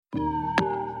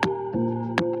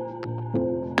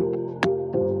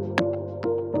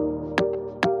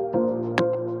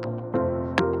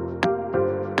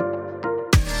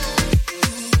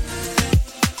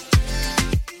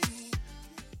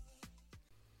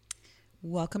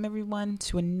Welcome, everyone,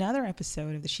 to another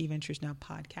episode of the She Ventures Now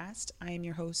podcast. I am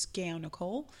your host, Gail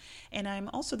Nicole, and I'm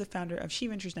also the founder of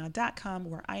SheVenturesNow.com,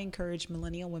 where I encourage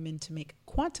millennial women to make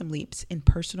quantum leaps in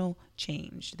personal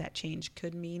change. That change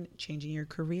could mean changing your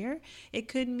career. It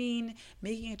could mean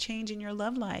making a change in your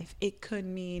love life. It could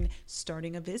mean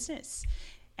starting a business.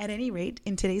 At any rate,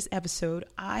 in today's episode,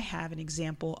 I have an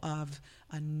example of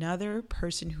another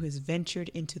person who has ventured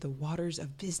into the waters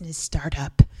of business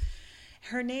startup.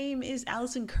 Her name is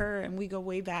Allison Kerr, and we go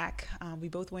way back. We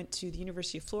both went to the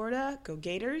University of Florida, go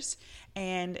Gators,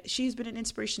 and she's been an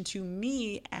inspiration to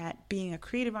me at being a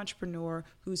creative entrepreneur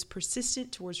who's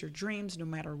persistent towards her dreams no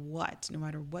matter what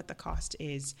the cost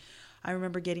is. I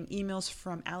remember getting emails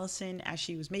from Allison as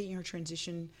she was making her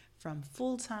transition from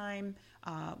full-time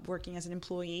working as an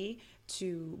employee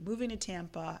to moving to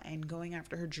Tampa and going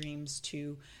after her dreams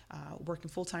to working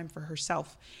full-time for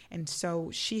herself. And so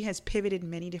she has pivoted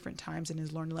many different times and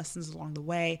has learned lessons along the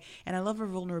way. And I love her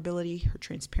vulnerability, her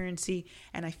transparency,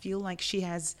 and I feel like she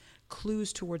has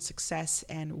clues towards success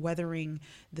and weathering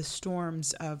the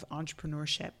storms of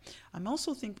entrepreneurship. I'm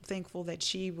also thankful that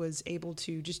she was able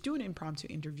to just do an impromptu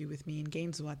interview with me in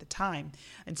Gainesville at the time.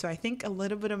 And so I think a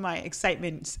little bit of my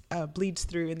excitement bleeds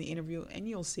through in the interview, and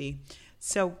you'll see.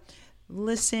 So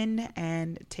listen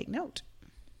and take note.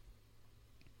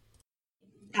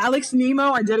 Alex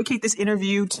Nemo, I dedicate this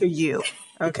interview to you.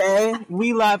 Okay?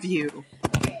 We love you.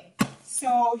 Okay.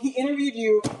 So he interviewed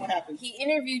you. What happened? He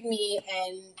interviewed me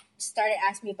and started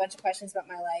asking me a bunch of questions about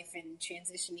my life and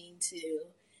transitioning to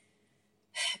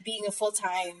being a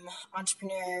full-time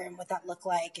entrepreneur and what that looked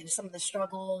like and some of the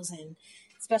struggles, and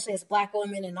especially as a Black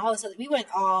woman and all this other. We went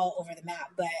all over the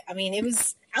map, but I mean, it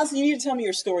was... Allison, you need to tell me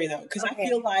your story, though, because Okay. I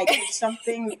feel like it's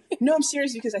something... No, I'm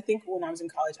serious, because I think when I was in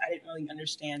college, I didn't really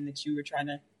understand that you were trying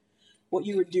to... What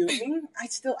you were doing. I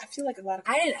feel like a lot of...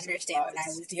 I didn't understand what I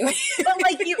was doing. But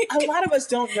like a lot of us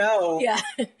don't know. Yeah.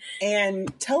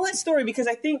 And tell that story, because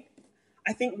I think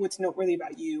what's noteworthy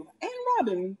about you and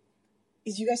Robin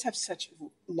is you guys have such a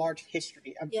large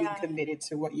history of being committed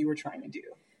to what you were trying to do.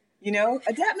 You know,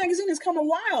 Adapt Magazine has come a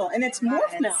while, and it's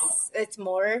morphed now. It's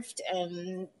morphed,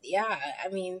 and I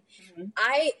mean,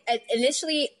 I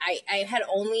initially had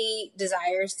only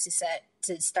desires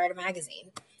to start a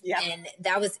magazine. Yeah. And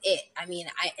that was it. I mean,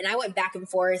 I went back and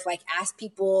forth, like asked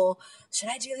people, should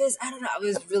I do this? I don't know. I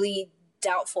was really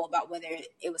doubtful about whether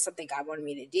it was something God wanted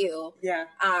me to do. Yeah.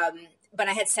 But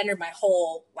I had centered my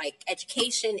whole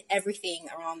education, everything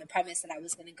around the premise that I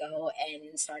was going to go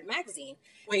and start a magazine.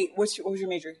 Wait, what was your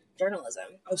major? Journalism.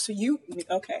 Oh, so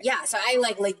okay. Yeah. So I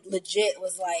legit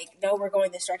was no, we're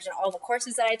going this direction. All the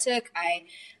courses that I took, I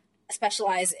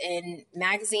specialize in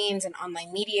magazines and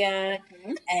online media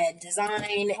and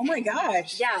design. Oh my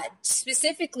gosh. Yeah,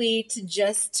 specifically to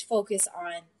just focus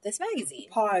on this magazine.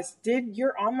 Pause. Did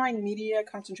your online media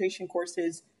concentration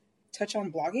courses touch on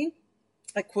blogging?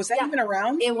 Was that even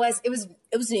around? It was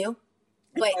new,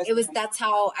 but that's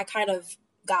how I kind of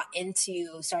got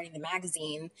into starting the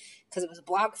magazine, because it was a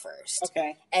blog first.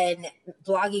 Okay. And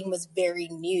blogging was very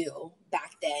new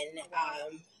back then.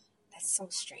 That's so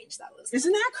strange. That was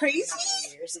Isn't that crazy?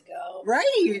 9 years ago.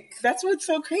 Right. That's what's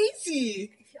so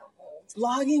crazy. I feel old.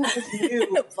 Blogging was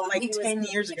new, Blogging was 10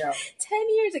 new. years ago.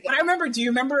 10 years ago. But do you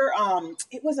remember,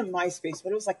 it wasn't MySpace,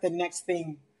 but it was the next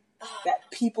thing that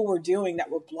people were doing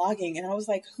that were blogging. And I was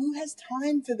like, who has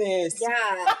time for this?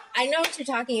 Yeah, I know what you're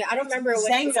talking about. I don't remember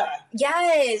what Xanga.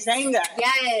 Yes. Xanga.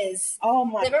 Yes. Oh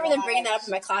my god. I remember them bringing that up in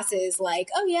my classes,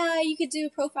 oh yeah, you could do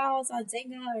profiles on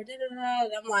Xanga or da-da-da.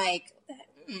 And I'm like,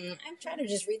 I'm trying to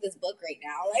just read this book right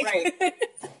now. Right.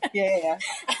 Yeah.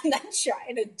 I'm not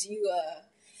trying to do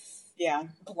a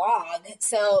blog.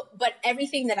 So, but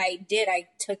everything that I did, I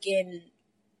took in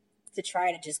to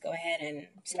try to just go ahead and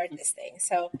start this thing.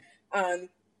 So,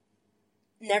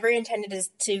 never intended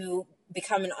to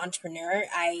become an entrepreneur.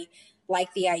 I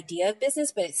like the idea of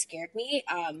business, but it scared me.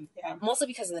 Mostly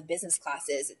because of the business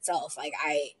classes itself.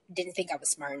 I didn't think I was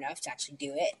smart enough to actually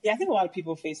do it. Yeah, I think a lot of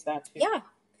people face that too. Yeah.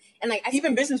 And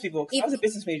even business people, because I was a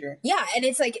business major. Yeah, and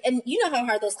it's and you know how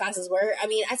hard those classes were. I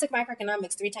mean, I took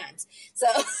microeconomics 3 times. So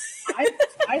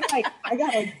I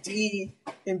got a D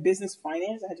in business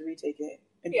finance. I had to retake it,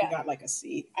 and you got a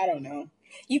C. I don't know.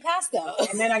 You passed though.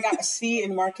 And then I got a C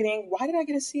in marketing. Why did I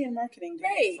get a C in marketing?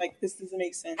 Right. This doesn't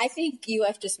make sense. I think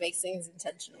UF just makes things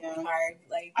intentionally hard.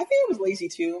 I think I was lazy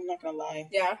too. I'm not gonna lie.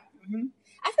 Yeah. Mm-hmm.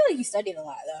 I feel like you studied a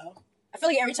lot though. I feel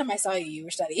like every time I saw you, you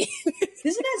were studying.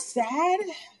 Isn't that sad?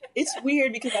 It's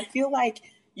weird because I feel like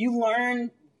you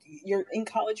learn, you're in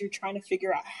college, you're trying to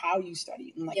figure out how you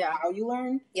study and like how you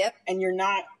learn. Yep. And you're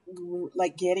not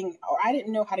like getting, or I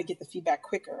didn't know how to get the feedback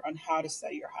quicker on how to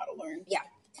study or how to learn. Yeah.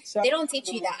 So they don't teach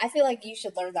you that. I feel like you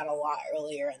should learn that a lot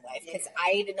earlier in life because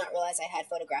I did not realize I had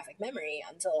photographic memory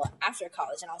until after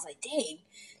college, and I was like, "Dang,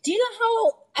 do you know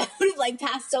how I would have like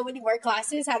passed so many more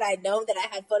classes had I known that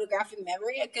I had photographic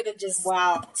memory? I could have just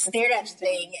stared at the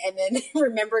thing and then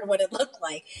remembered what it looked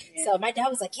like." Yeah. So my dad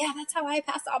was like, "Yeah, that's how I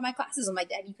passed all my classes." I'm like,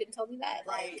 "Dad, you couldn't tell me that.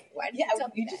 Like, why did you tell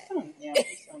me that?" Just don't. Yeah, you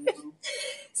just don't know.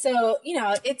 So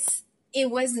it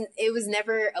was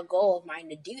never a goal of mine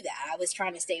to do that. I was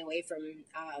trying to stay away from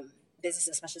business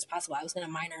as much as possible. I was going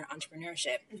to minor in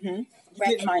entrepreneurship. Mm-hmm.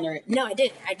 You did minor it? No, I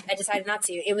didn't. I decided not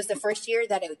to. It was the first year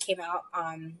that it came out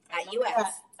at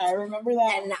UF. I remember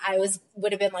that. And I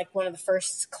would have been like one of the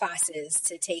first classes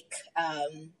to take,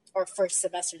 or first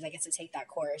semesters, I guess, to take that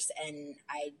course. And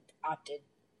I opted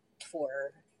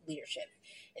for leadership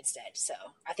instead. So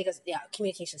I think it was,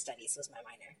 communication studies was my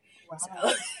minor. Wow.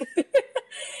 So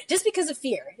just because of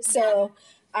fear. So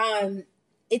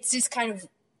it's just kind of,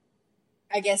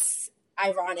 I guess,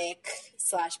 ironic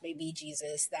 / maybe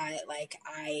Jesus that like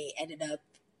I ended up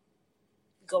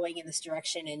going in this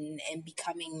direction and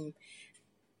becoming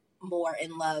more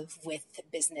in love with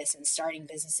business and starting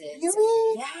businesses.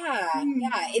 Yeah.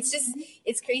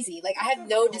 It's crazy. Like I have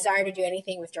no desire to do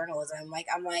anything with journalism.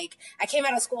 I came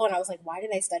out of school and I was like, why did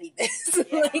I study this?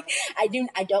 Like I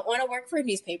don't want to work for a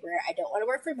newspaper. I don't want to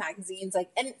work for magazines. Like,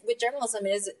 and with journalism,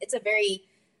 it's a very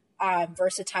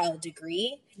versatile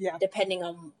degree, depending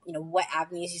on what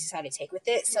avenues you decide to take with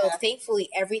it. So thankfully,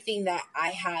 everything that I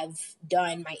have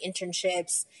done, my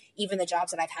internships, even the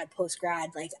jobs that I've had post grad,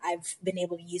 like I've been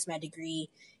able to use my degree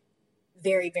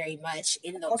very, very much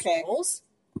in those roles.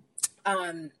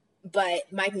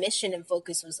 But my mission and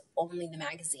focus was only the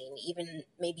magazine, even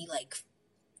maybe like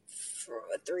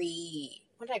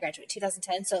when did I graduate?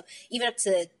 2010. So even up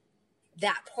to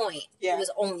that point, it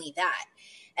was only that.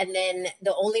 And then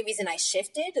the only reason I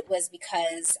shifted was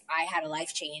because I had a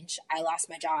life change. I lost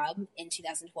my job in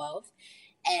 2012.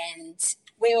 And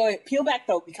wait, peel back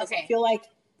though, because I feel like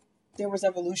there was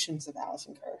evolutions of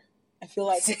Allison Kerr. I feel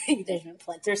like there's been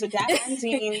plenty. There's a dab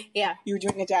magazine. You were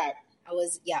doing a dab. I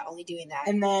was only doing that.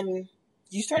 And then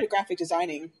you started graphic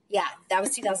designing. Yeah, that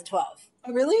was 2012.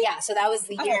 Oh, really? Yeah, so that was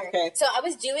the year. Okay. So I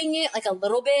was doing it like a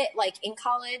little bit like in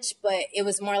college, but it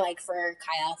was more like for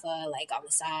Chi Alpha, like on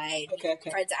the side. Okay.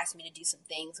 Friends asked me to do some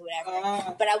things,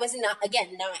 whatever. But I was not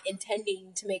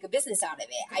intending to make a business out of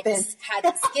it. I just had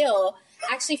the skill.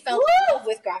 I actually fell in love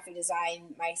with graphic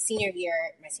design my senior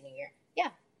year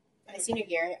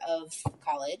of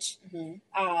college.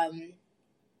 Mm-hmm.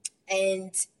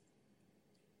 And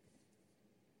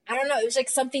I don't know. It was like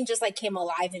something just like came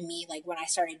alive in me, like when I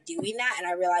started doing that, and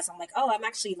I realized I'm like, oh, I'm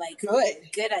actually like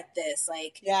good at this.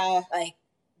 Like, like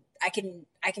I can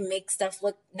make stuff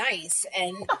look nice,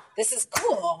 and this is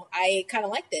cool. I kind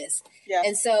of like this. Yeah.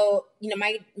 And so,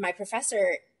 my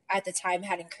professor at the time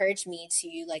had encouraged me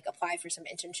to like apply for some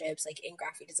internships like in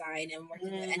graphic design and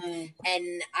working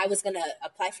and I was gonna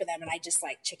apply for them, and I just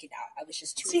like chickened out. I was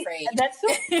just too afraid. That's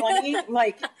so funny,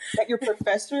 like that your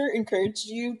professor encouraged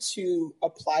you to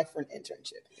apply for an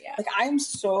internship. Yeah. Like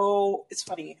it's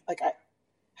funny. Like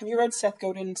have you read Seth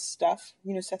Godin's stuff?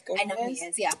 You know Seth Godin? I know who he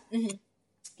is, yeah. Mm-hmm.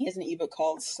 He has an ebook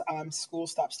called School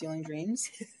Stop Stealing Dreams.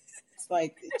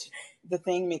 Like the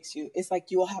thing makes you, it's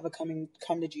like you will have a come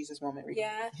to Jesus moment reading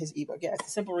his ebook. Yeah, it's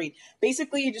a simple read.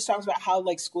 Basically, he just talks about how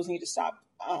like schools need to stop.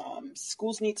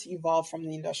 Schools need to evolve from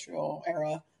the industrial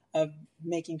era of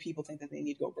making people think that they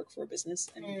need to go work for a business,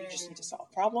 and you just need to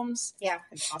solve problems. Yeah,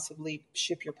 and possibly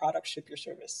ship your product, ship your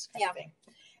service. Kind of thing.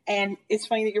 And it's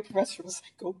funny that your professor was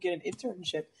like, "Go get an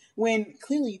internship," when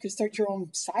clearly you could start your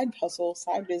own side hustle,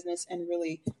 side business, and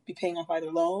really be paying off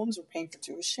either loans or paying for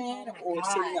tuition or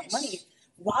saving up money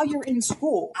while you're in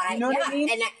school. You know what I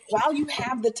mean? While you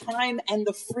have the time and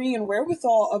the free and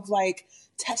wherewithal of like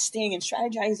testing and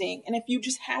strategizing. And if you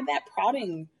just have that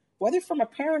prodding, whether from a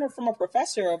parent or from a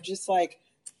professor, of just like,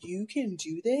 you can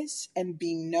do this and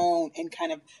be known and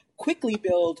kind of quickly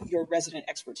build your resident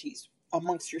expertise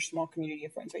amongst your small community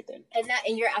of friends right then.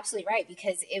 And you're absolutely right,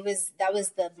 because that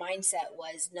was the mindset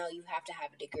was, no, you have to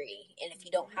have a degree. And if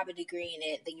you don't have a degree in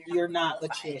it, then you're not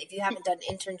legit. If you haven't done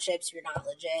internships, you're not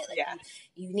legit. Like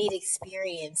you need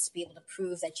experience to be able to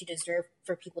prove that you deserve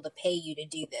for people to pay you to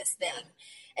do this thing.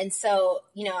 Yeah. And so,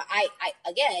 I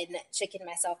again chickened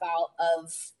myself out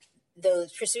of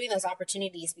pursuing those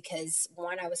opportunities because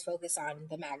one, I was focused on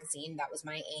the magazine. That was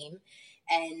my aim.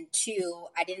 And 2,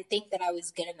 I didn't think that I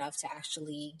was good enough to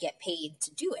actually get paid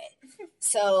to do it.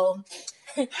 So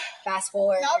fast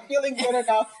forward. Not feeling good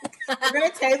enough. We're going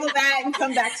to table that and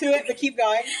come back to it, but keep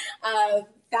going.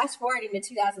 Fast forward into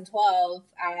 2012,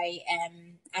 I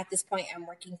am, at this point, I'm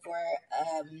working for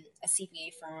a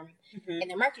CPA firm in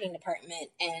their marketing department.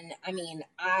 And I mean,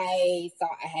 I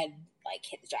thought I had like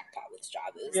hit the jackpot with this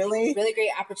job. It was Really? like a really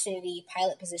great opportunity,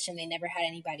 pilot position. They never had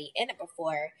anybody in it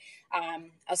before. I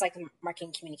was like the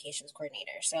marketing communications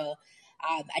coordinator. So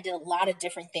I did a lot of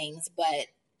different things, but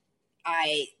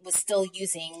I was still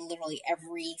using literally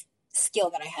every skill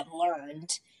that I had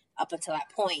learned up until that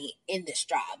point in this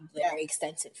job very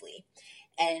extensively.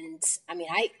 And I mean,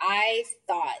 I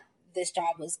thought this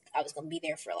job I was going to be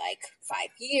there for like 5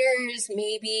 years,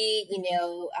 maybe, you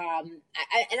know,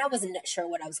 I wasn't sure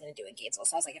what I was going to do in Gainesville.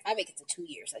 So I was like, if I make it to 2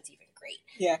 years, that's even great.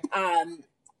 Yeah.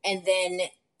 And then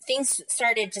things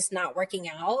started just not working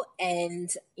out. And,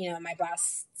 you know, my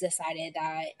boss decided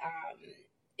that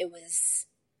it was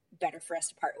better for us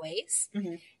to part ways.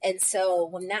 And so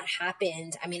when that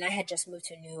happened, I mean, I had just moved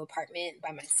to a new apartment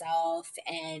by myself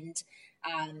and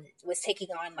was taking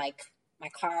on like my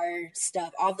car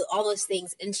stuff, all those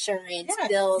things, insurance,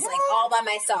 bills, like all by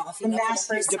myself. You know, massive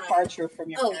for the first departure from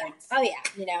your parents. Oh yeah,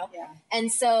 you know. Yeah.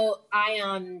 And so I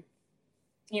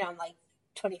you know, I'm like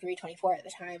 23, 24 at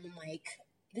the time. I'm like,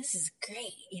 this is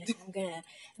great. You know, I'm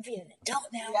being an adult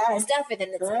now and stuff. And then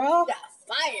it's like, you got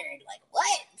fired. Like,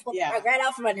 what? Pulled the rug right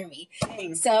out from under me.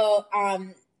 Dang. So,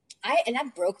 and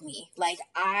that broke me. Like,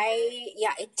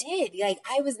 it did. Like,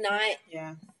 I was not,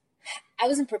 I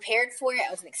wasn't prepared for it.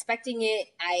 I wasn't expecting it.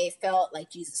 I felt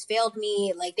like Jesus failed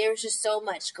me. Like, there was just so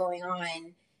much going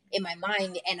on in my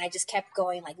mind. And I just kept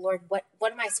going, like, Lord, what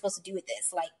am I supposed to do with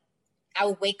this? Like, I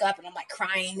would wake up and I'm like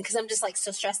crying because I'm just like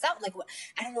so stressed out. I'm like,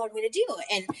 I don't know what I'm going to do.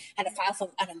 And I had to file for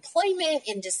unemployment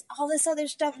and just all this other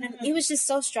stuff. And it was just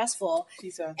so stressful.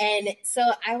 Jesus. And so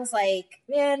I was like,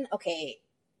 man, okay,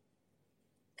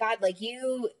 God, like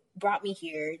you brought me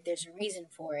here. There's a reason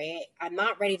for it. I'm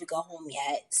not ready to go home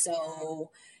yet.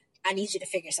 So I need you to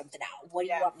figure something out. What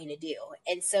do you want me to do?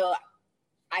 And so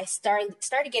I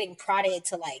started getting prodded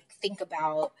to like think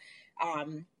about,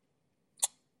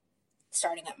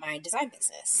 starting up my design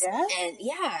business.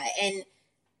 And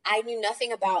I knew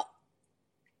nothing about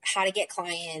how to get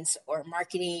clients or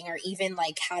marketing or even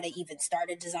like how to even start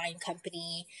a design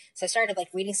company. So I started like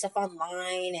reading stuff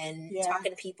online and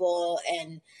talking to people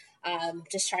and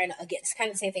just trying to, again, it's kind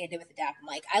of the same thing I did with the DAP. I'm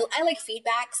like, I like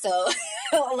feedback. So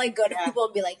I'll like go to people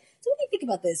and be like, so what do you think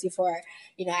about this before,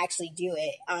 you know, I actually do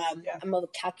it? I'm a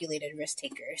calculated risk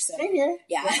taker. So same here.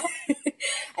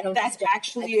 I don't. That's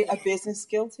actually a business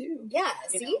skill too. Yeah.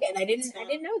 See, and I didn't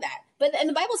know that. But and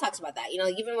the Bible talks about that. You know,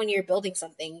 even when you're building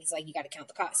something, it's like you got to count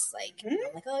the costs. Like I'm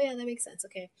like, oh yeah, that makes sense.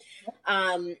 Okay.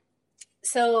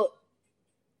 So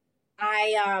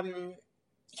I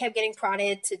kept getting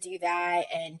prodded to do that,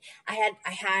 and I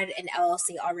had an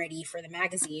LLC already for the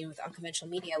magazine with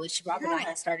Unconventional Media, which Rob and I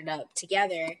had started up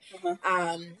together.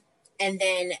 And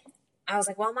then I was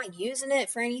like, well, I'm not using it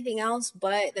for anything else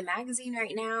but the magazine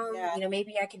right now. You know,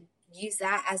 maybe I could use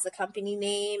that as the company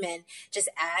name and just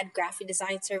add graphic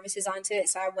design services onto it.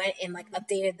 So I went and like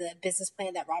updated the business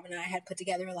plan that Rob and I had put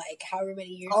together like however many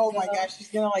years ago. Oh my gosh, she's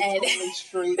gonna like totally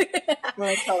streak.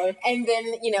 I tell her. And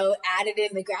then, you know, added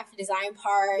in the graphic design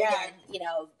part and, you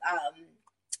know,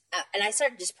 and I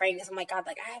started just praying because I'm like, God,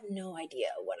 like, I have no idea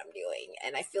what I'm doing.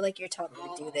 And I feel like you're telling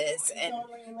me to do this. And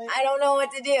I don't know what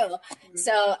to do.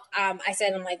 So I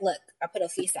said, I'm like, look, I put a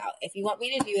feast out. If you want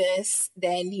me to do this,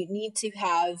 then you need to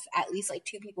have at least like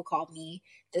 2 people call me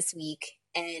this week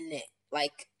and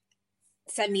like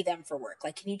send me them for work.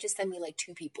 Like, can you just send me like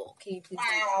 2 people? Can you please do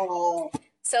that?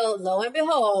 So lo and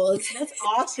behold, that's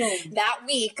awesome. That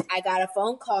week I got a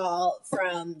phone call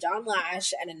from John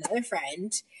Lash and another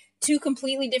friend, 2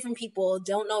 completely different people,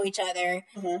 don't know each other.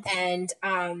 And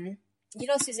you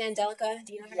know Suzanne Delica?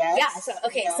 Do you know her? Yes. Yeah. So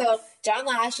okay, so John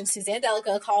Lash and Suzanne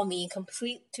Delica called me,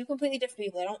 2 completely different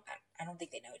people. I don't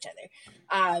think they know each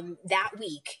other. That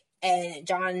week. And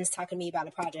John's talking to me about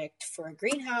a project for a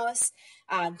greenhouse.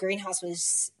 Greenhouse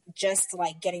was just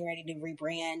like getting ready to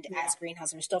rebrand as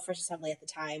Greenhouse. We were still First Assembly at the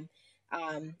time.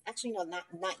 Actually, no,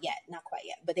 not yet, not quite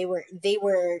yet. But they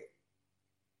were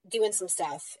doing some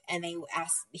stuff, and they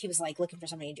asked. He was like looking for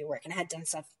somebody to do work, and I had done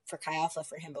stuff for Chi Alpha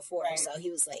for him before. So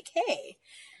he was like, "Hey,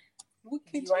 you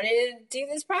want to do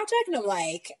this project?" And I'm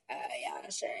like, yeah,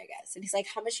 sure, I guess. And he's like,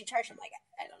 how much you charge? I'm like,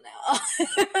 I don't know.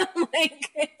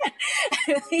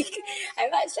 I'm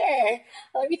not sure.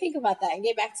 Let me think about that and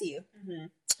get back to you.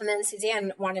 And then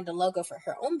Suzanne wanted a logo for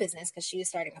her own business because she was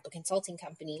starting up a consulting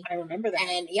company. I remember that.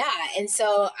 And and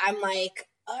so I'm like,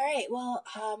 all right, well,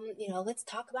 let's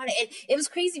talk about it. And it was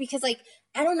crazy because like,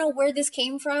 I don't know where this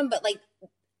came from, but like,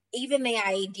 even the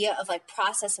idea of like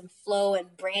process and flow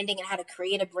and branding and how to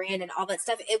create a brand and all that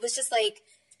stuff, it was just like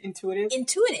intuitive,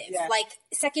 like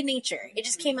second nature. It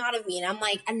just came out of me. And I'm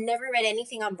like, I never read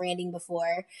anything on branding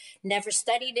before, never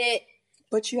studied it.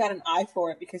 But you had an eye for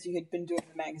it because you had been doing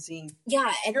the magazine.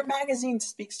 Yeah. And your magazine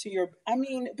speaks to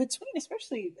between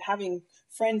especially having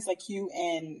friends like you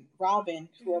and Robin,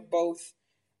 who are both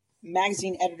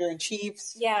magazine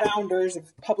editor-in-chiefs, founders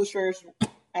of publishers.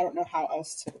 I don't know how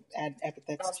else to add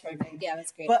epithets. That's perfect. Yeah,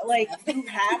 that's great. But like, you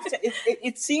have to,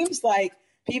 it seems like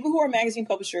people who are magazine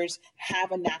publishers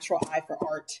have a natural eye for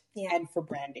art and for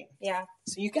branding. Yeah.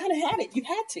 So you gotta have it. You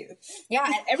had to. Yeah.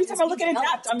 And every time I look at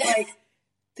Adapt, I'm like,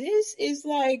 this is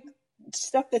like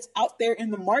stuff that's out there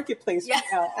in the marketplace right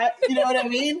now. You know what I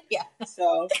mean? Yeah.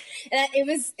 So and it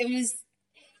was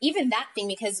even that thing,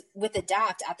 because with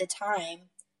Adapt at the time,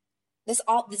 this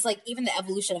like even the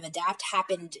evolution of Adapt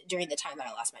happened during the time that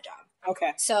I lost my job.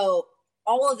 Okay. So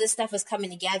all of this stuff was coming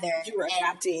together. You were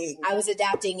adapting. I was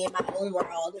adapting in my own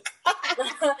world.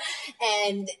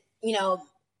 And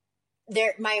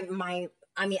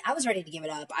I was ready to give it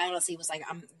up. I honestly was like,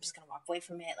 I'm just going to walk away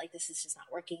from it. Like, this is just not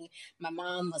working. My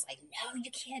mom was like, no,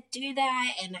 you can't do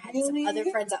that. And I had some other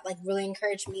friends that like really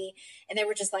encouraged me. And they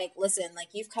were just like, listen, like,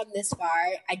 you've come this far.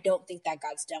 I don't think that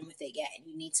God's done with it yet. And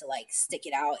you need to like stick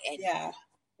it out. And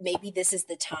maybe this is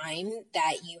the time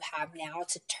that you have now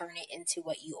to turn it into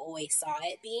what you always saw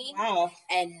it being. Wow.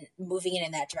 And moving it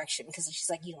in that direction. Because she's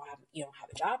like, you don't have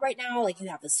a job right now. Like, you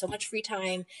have so much free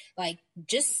time. Like,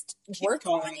 just work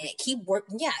on it. Keep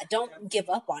working. Yeah. Don't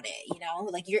give up on it.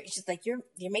 Like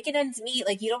you're making ends meet.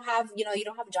 Like, you don't have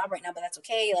a job right now, but that's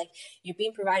okay. Like, you're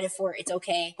being provided for. It's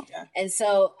okay. Yeah. And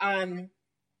so,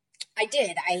 I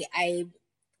did. I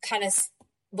kind of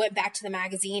went back to the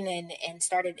magazine and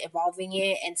started evolving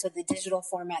it. And so the digital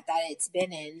format that it's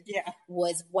been in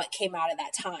was what came out of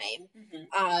that time.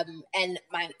 Mm-hmm. And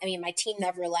my team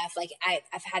never left. Like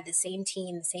I've had the same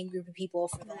team, the same group of people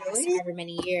for the last however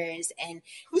many years. And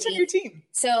who's on your team?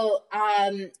 So,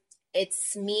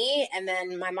 it's me, and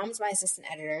then my mom's my assistant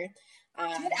editor.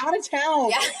 Get out of town.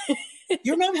 Yeah.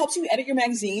 Your mom helps you edit your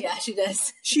magazine? Yeah, she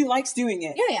does. She likes doing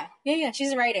it. Yeah.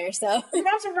 She's a writer, so. Your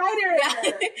mom's a writer.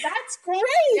 Yeah. That's great.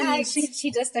 Yeah, she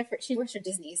does stuff she works for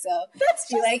Disney, so. That's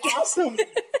awesome.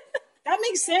 That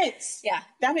makes sense. Yeah.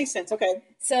 That makes sense. Okay.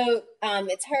 So,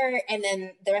 it's her, and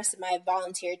then the rest of my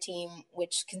volunteer team,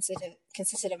 which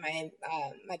consisted of my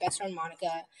my best friend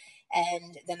Monica,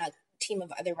 and then a team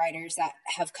of other writers that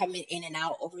have come in and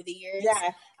out over the years.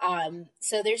 Yeah.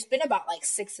 So there's been about like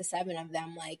 6 to 7 of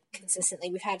them, like consistently.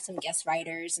 We've had some guest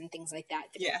writers and things like that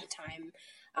throughout the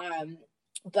time.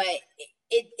 But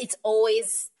it's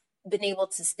always been able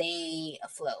to stay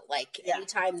afloat. Like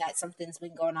anytime that something's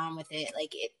been going on with it,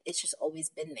 like it's just always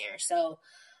been there. So,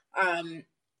 and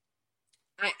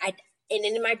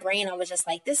in my brain, I was just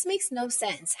like, this makes no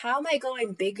sense. How am I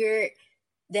going bigger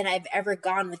than I've ever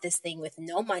gone with this thing, with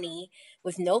no money,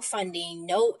 with no funding,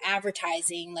 no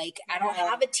advertising? Like, I don't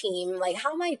have a team. Like,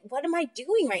 what am I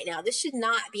doing right now? This should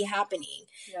not be happening.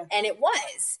 Yeah. And it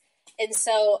was. And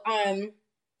so,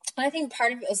 I think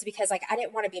part of it was because like, I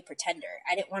didn't want to be a pretender.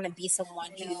 I didn't want to be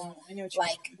someone who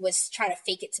like was trying to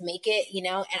fake it to make it, and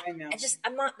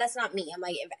I'm not, that's not me. I'm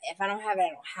like, if I don't have it, I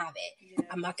don't have it. Yeah.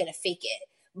 I'm not going to fake it.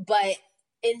 But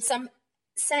in some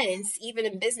sense, even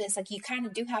in business, like you kind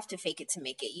of do have to fake it to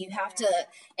make it. You have to,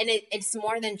 and it's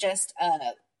more than just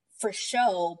for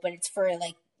show, but it's for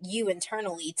like you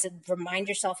internally to remind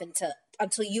yourself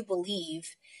until you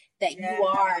believe that you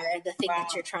are the thing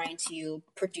that you're trying to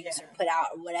produce or put out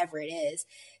or whatever it is.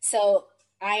 So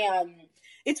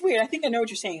it's weird. I think I know what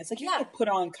you're saying. It's like you have to put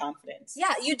on confidence.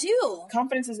 Yeah, you do.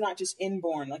 Confidence is not just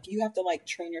inborn. Like you have to like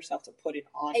train yourself to put it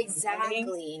on.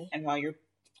 Exactly. And while you're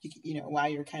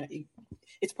kind of,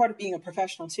 it's part of being a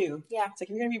professional too. Yeah. It's like,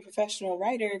 if you're going to be a professional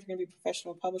writer, if you're going to be a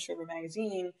professional publisher of a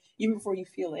magazine, even before you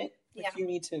feel it, you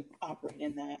need to operate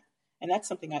in that. And that's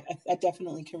something I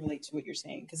definitely can relate to what you're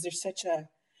saying. Because there's such a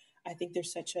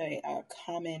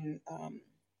common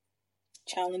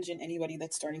challenge in anybody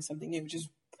that's starting something new, which is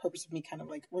the purpose of me kind of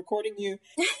like recording you,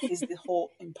 is the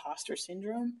whole imposter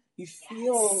syndrome. You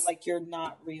feel like you're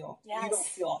not real. Yes. You don't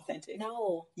feel authentic.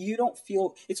 No. You don't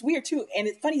feel, it's weird too. And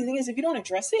the funny thing is, if you don't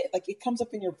address it, like it comes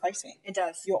up in your pricing. It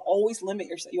does. You'll always limit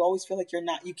yourself. You always feel like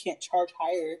you can't charge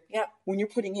higher. Yep. When you're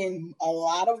putting in a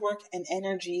lot of work and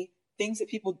energy, things that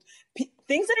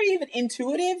are even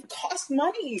intuitive cost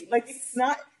money. Like it's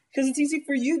not, Because it's easy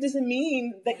for you doesn't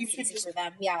mean that you should just for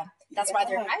them. Yeah, that's why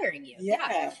they're hiring you.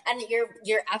 Yeah, and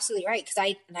you're absolutely right.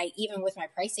 Because I even with my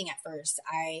pricing at first,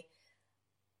 I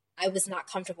was not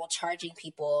comfortable charging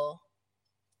people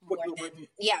more than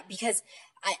because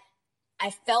I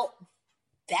felt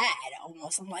bad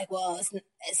almost. I'm like, well,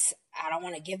 it's I don't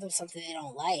want to give them something they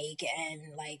don't like,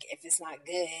 and like if it's not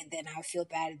good, then I feel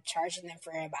bad charging them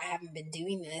for it. But I haven't been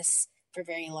doing this for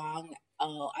very long.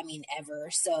 I mean, ever.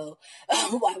 So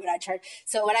why would I charge?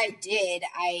 So what I did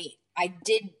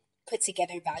put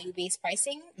together value-based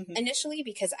pricing initially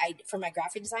because for my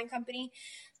graphic design company.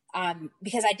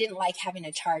 Because I didn't like having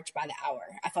to charge by the hour.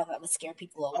 I thought that would scare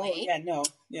people away.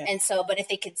 And so, but if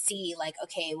they could see like,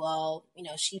 okay, well,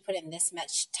 she put in this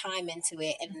much time into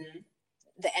it and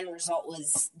the end result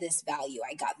was this value.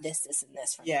 I got this, and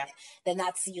this from it. Then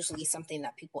that's usually something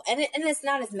that people, and it's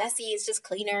not as messy. It's just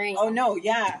cleaner.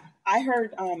 I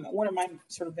heard one of my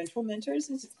sort of ventral mentors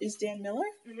is Dan Miller.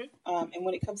 And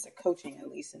when it comes to coaching, at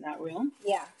least in that realm,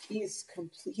 he's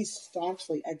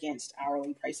staunchly against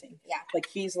hourly pricing. Like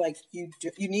he's like, you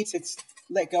need to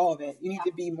let go of it. You need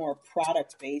to be more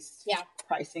product based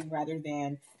pricing rather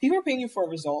than people are paying you for a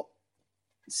result.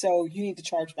 So you need to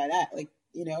charge by that. Like,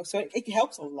 so it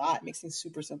helps a lot. It makes things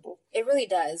super simple. It really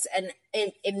does. And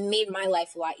it made my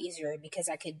life a lot easier because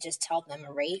I could just tell them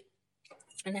a rate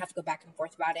and have to go back and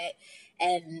forth about it.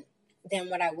 And then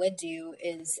what I would do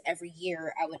is every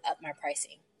year I would up my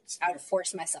pricing. I would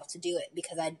force myself to do it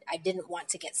because I didn't want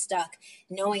to get stuck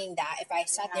knowing that if I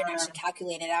sat there and actually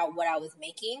calculated out what I was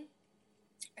making,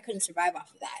 I couldn't survive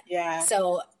off of that.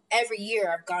 So every year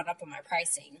I've gone up on my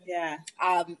pricing.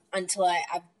 Until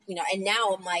I've and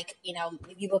now I'm like,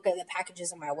 if you look at the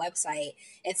packages on my website,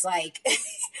 it's like,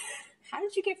 how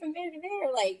did you get from there to there?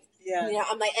 Like,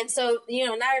 I'm like, and so,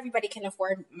 not everybody can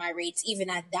afford my rates, even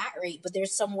at that rate, but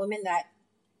there's some women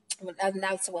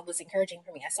that's what was encouraging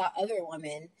for me. I saw other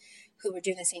women who were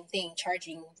doing the same thing,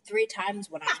 charging 3 times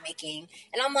what I'm making.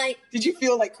 And I'm like... Did you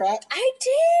feel like crap? I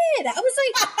did. I was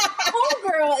like,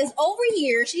 homegirl is over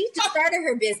here. She just started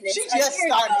her business. She just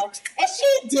started.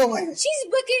 And she's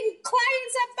booking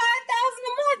clients at $5,000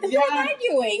 a month. What am I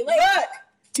doing? Like, look,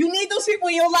 you need those people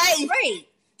in your life. Right.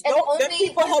 Them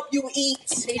people help you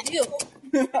eat. They do.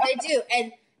 They do.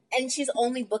 And she's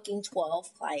only booking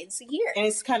 12 clients a year. And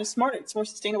it's kind of smarter. It's more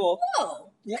sustainable. No.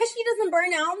 Because she doesn't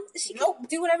burn out. She can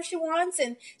do whatever she wants.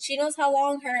 And she knows how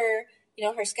long her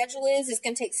schedule is. It's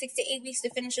going to take 6 to 8 weeks to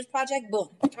finish this project. Boom.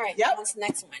 All right. On to the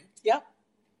next one.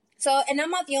 So, and I'm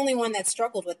not the only one that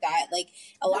struggled with that. Like,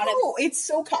 a lot of... No, it's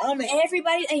so common.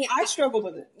 Everybody... I struggled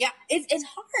with it. Yeah. It's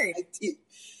hard.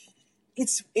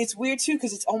 It's weird too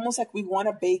because it's almost like we want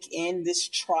to bake in this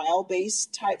trial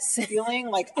based type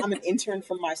feeling, like I'm an intern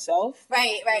for myself,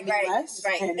 right.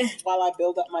 And while I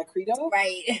build up my credo,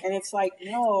 right, and it's like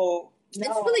no. It's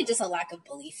really just a lack of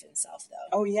belief in self,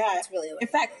 though. Oh yeah, it's really. In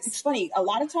fact, it's funny. A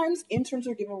lot of times, interns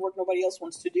are given work nobody else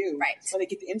wants to do, right? So they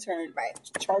get the intern, right?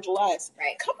 Charge less,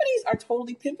 right? Companies are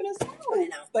totally pimping us out. I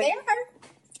know they are.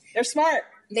 They're smart.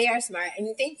 They are smart,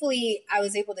 and thankfully, I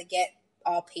was able to get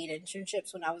all paid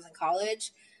internships when I was in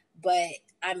college, but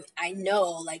I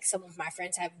know like some of my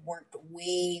friends have worked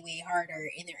way harder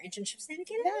in their internships than to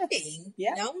get anything.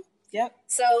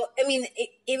 So I mean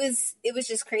it was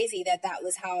just crazy that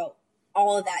was how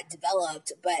all of that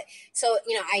developed. But so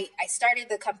I started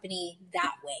the company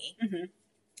that way,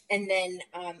 and then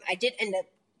I did end up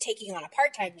taking on a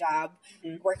part-time job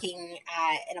working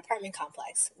at an apartment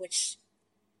complex, which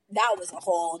that was a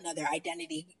whole another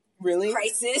identity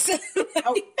crisis.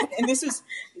 And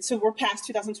so we're past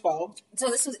 2012. So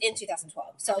this was in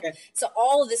 2012. So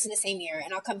all of this in the same year,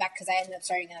 and I'll come back because I ended up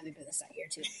starting another business that year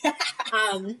too.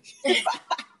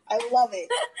 I love it.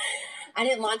 I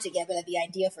didn't launch it yet, but the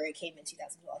idea for it came in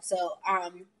 2012. So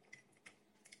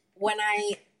when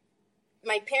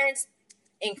my parents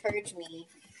encouraged me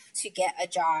to get a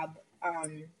job,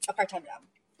 a part-time job,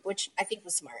 which I think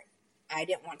was smart. I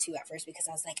didn't want to at first because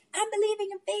I was like, I'm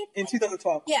believing in faith. In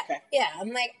 2012. Yeah. Okay. Yeah. I'm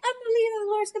like, I'm believing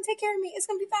the Lord's going to take care of me. It's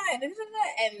going to be fine.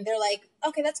 And they're like,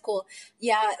 okay, that's cool.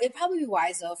 Yeah. It'd probably be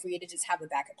wise though for you to just have a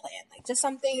backup plan. Like just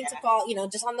something to fall,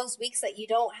 just on those weeks that you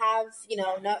don't have,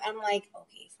 no, I'm like,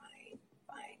 okay, fine.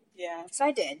 Yeah. So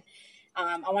I did.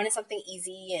 I wanted something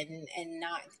easy and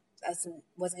not,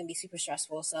 wasn't going to be super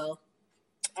stressful. So,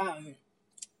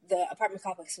 the apartment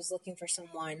complex was looking for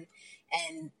someone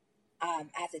and,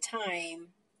 at the time,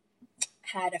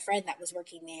 had a friend that was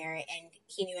working there, and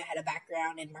he knew I had a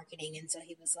background in marketing, and so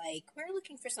he was like, we're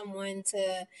looking for someone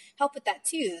to help with that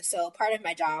too. So part of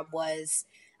my job was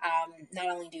not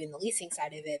only doing the leasing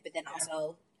side of it, but then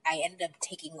also I ended up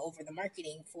taking over the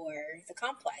marketing for the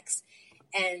complex.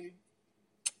 And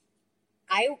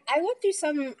I went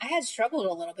through I had struggled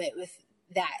a little bit with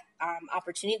that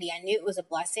opportunity. I knew it was a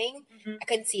blessing. I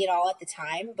couldn't see it all at the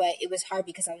time, but it was hard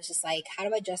because I was just like, how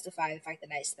do I justify the fact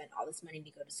that I spent all this money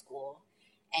to go to school?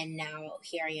 And now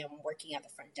here I am working at the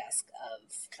front desk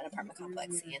of an apartment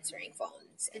complex answering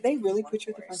phones. Did they really put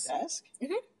you at the front desk?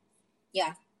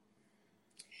 Yeah.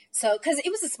 So, because it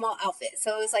was a small outfit.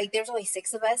 So it was like, there's only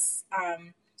 6 of us.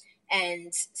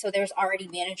 And so there's already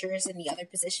managers in the other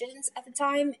positions at the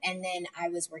time. And then I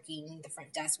was working the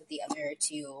front desk with the other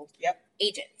 2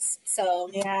 agents. So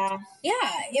yeah,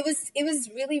 it was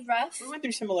really rough. We went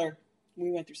through similar.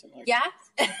 Yeah.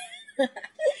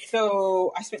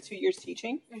 So I spent 2 years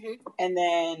teaching, and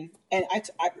then I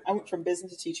went from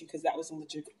business to teaching because that was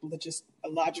a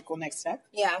logical next step.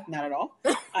 Yeah, not at all.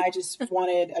 I just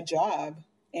wanted a job,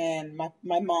 and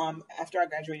my mom, after I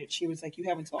graduated, she was like, "You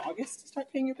have until August to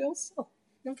start paying your bills." Oh,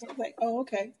 okay. I was like, "Oh,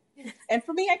 okay." And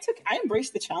for me, I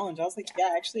embraced the challenge. I was like,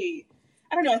 "Yeah, actually,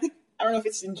 I don't know. I don't know if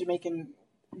it's in Jamaican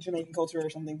culture or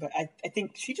something, but I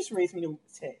think she just raised me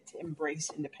to embrace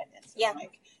independence. Yeah. And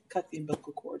like cut the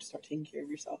umbilical cord, start taking care of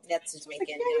yourself. That's Jamaican.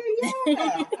 Like,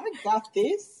 yeah, I got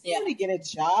this. Yeah. I'm gonna get a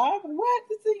job. What?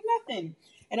 This is nothing.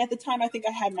 And at the time, I think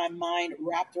I had my mind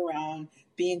wrapped around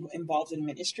being involved in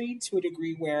ministry to a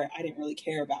degree where I didn't really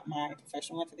care about my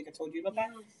professional life. I think I told you about that.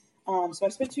 So I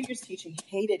spent 2 years teaching,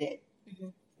 hated it.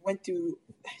 Went through,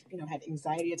 had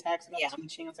anxiety attacks about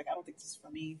teaching. I was like, I don't think this is for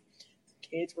me.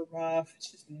 Kids were rough.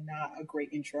 It's just not a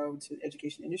great intro to the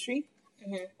education industry.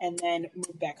 And then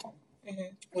moved back home.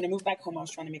 When I moved back home, I was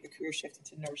trying to make a career shift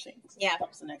into nursing. So that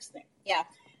was the next thing. Yeah.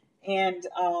 And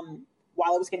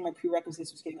while I was getting my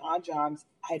prerequisites, was getting odd jobs,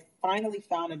 I had finally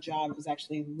found a job that was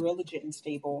actually real legit and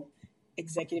stable,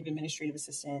 executive administrative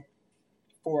assistant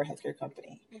for a healthcare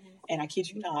company. And I kid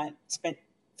you not, spent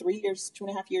 3 years,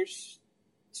 2.5 years,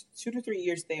 2 to 3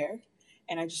 years there.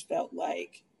 And I just felt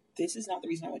like this is not the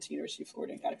reason I went to University of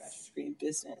Florida and got a bachelor's degree in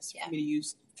business. For me to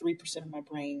use 3% of my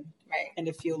brain and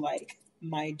to feel like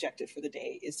my objective for the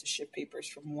day is to shift papers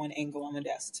from one angle on the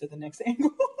desk to the next angle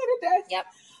on the desk.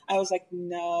 I was like,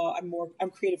 no,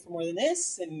 I'm creative for more than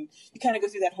this. And you kind of go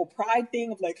through that whole pride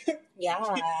thing of like,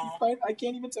 I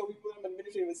can't even tell people I'm an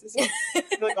administrative assistant. I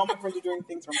feel like all my friends are doing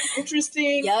things that are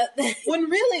interesting. When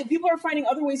really people are finding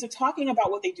other ways of talking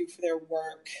about what they do for their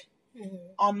work.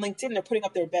 On LinkedIn, they're putting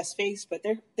up their best face, but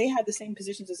they have the same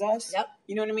positions as us.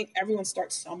 You know what I mean? Everyone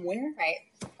starts somewhere.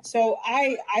 So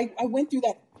I went through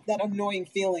that annoying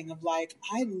feeling of like,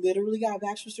 I literally got a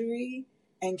bachelor's degree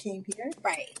and came here.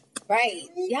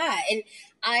 Yeah. And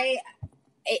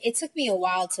it took me a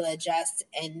while to adjust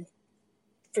and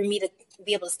for me to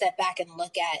be able to step back and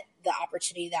look at the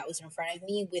opportunity that was in front of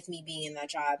me with me being in that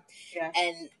job.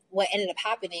 And what ended up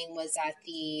happening was that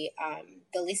the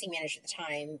leasing manager at the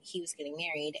time, he was getting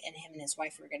married and him and his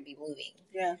wife were going to be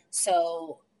moving.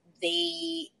 So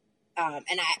they,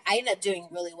 and I ended up doing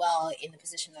really well in the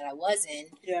position that I was in.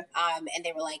 And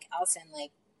they were like, Allison,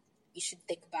 like, you should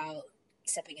think about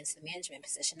stepping into the management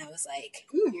position. I was like,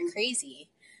 you're crazy.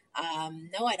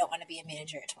 No, I don't want to be a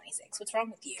manager at 26. What's wrong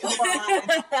with you?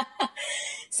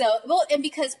 So, well, and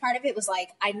because part of it was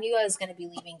like, I knew I was going to be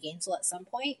leaving Gainesville at some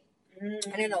point.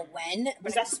 I don't know when.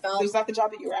 Was that the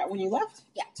job that you were at when you left?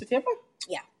 To Tampa?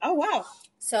 Oh, wow.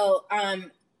 So,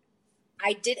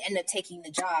 I did end up taking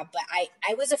the job, but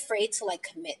I was afraid to like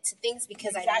commit to things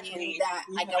because I knew that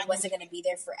I wasn't going to be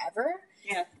there forever.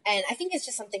 And I think it's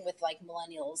just something with like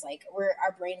millennials, like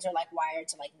our brains are like wired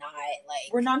to like not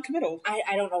like. We're non-committal.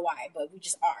 I don't know why, but we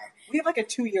just are. We have like a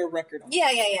 2-year record on Yeah.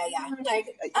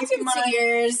 Like I'll give it 2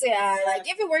 years. Like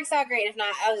if it works out, great. If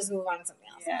not, I'll just move on to something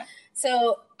else.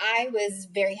 So I was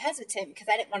very hesitant because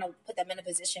I didn't want to put them in a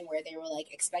position where they were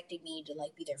like expecting me to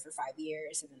like be there for 5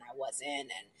 years and then I wasn't.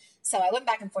 And so I went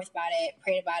back and forth about it,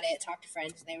 prayed about it, talked to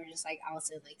friends, and they were just like,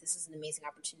 Allison, like this is an amazing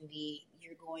opportunity.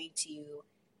 You're going to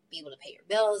be able to pay your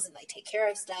bills and like take care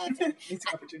of stuff. And it's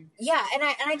an opportunity. And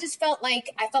I just felt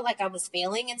like I was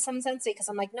failing in some sense because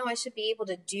I'm like, no, I should be able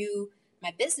to do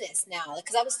my business now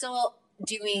because I was still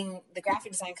doing the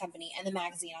graphic design company and the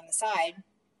magazine on the side.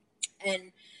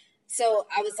 And so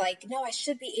I was like, no, I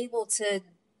should be able to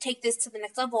take this to the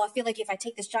next level. I feel like if I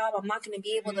take this job, I'm not going to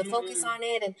be able to focus on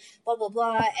it and blah, blah,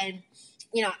 blah. And,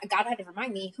 God had to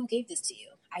remind me, who gave this to you?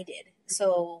 I did.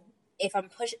 So if I'm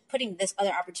putting this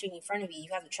other opportunity in front of you, you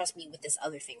have to trust me with this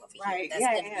other thing over here. That's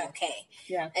going to be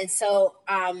okay. And so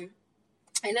I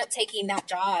ended up taking that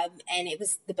job, and it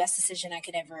was the best decision I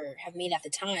could ever have made at the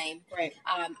time.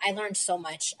 I learned so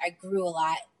much. I grew a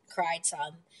lot, cried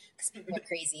some, because people are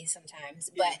crazy sometimes.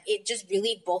 But it just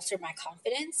really bolstered my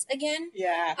confidence again.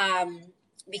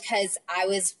 Because I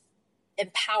was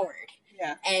empowered.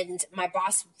 Yeah. And my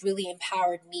boss really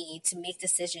empowered me to make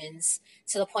decisions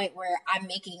to the point where I'm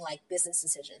making like business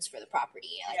decisions for the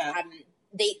property. Like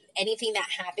anything that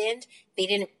happened, they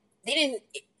didn't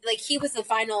like, he was the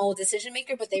final decision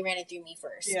maker, but they ran it through me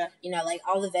first. Yeah. You know, like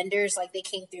all the vendors, like they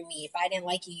came through me. If I didn't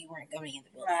like you, you weren't going in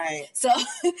the building. Right. So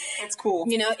that's cool.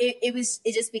 You know,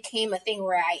 it just became a thing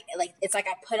where it's like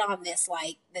I put on this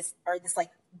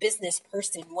business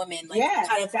person woman, like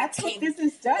kind of that's what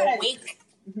business does. Awake,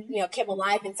 you know, came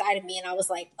alive inside of me, and I was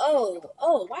like, oh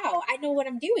wow, I know what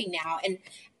I'm doing now. And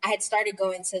I had started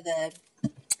going to the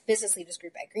business leaders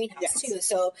group at Greenhouse too.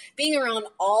 So being around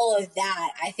all of that,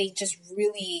 I think just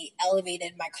really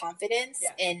elevated my confidence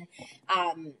and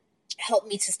helped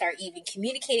me to start even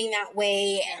communicating that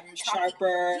way and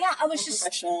sharper. Yeah, I was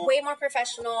just way more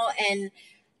professional. And,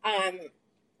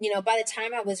 you know, by the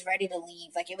time I was ready to leave,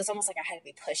 like it was almost like I had to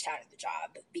be pushed out of the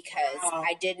job because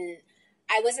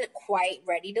I wasn't quite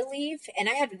ready to leave. And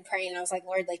I had been praying, and I was like,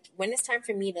 Lord, like when it's time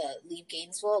for me to leave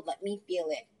Gainesville, let me feel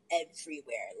it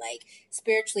everywhere, like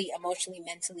spiritually, emotionally,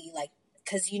 mentally, like,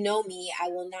 because you know me, I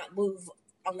will not move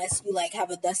unless you like have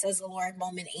a thus says the Lord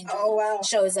moment, angel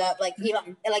shows up, like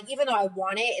even though I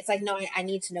want it, it's like, no, I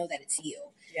need to know that it's you.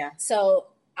 So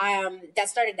that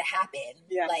started to happen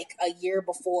like a year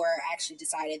before I actually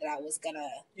decided that I was gonna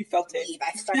leave.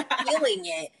 I started feeling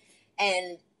it,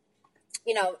 and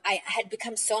you know, I had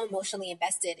become so emotionally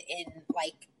invested in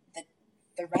like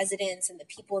the residents and the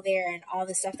people there and all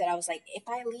this stuff that I was like, if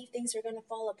I leave, things are going to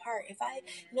fall apart. If I,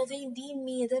 you know, they need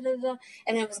me, and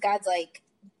then it was God's like,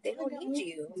 they don't need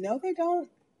you. No, they don't.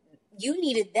 You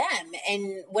needed them,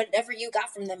 and whatever you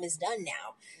got from them is done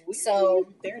now.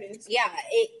 So there it is. Yeah,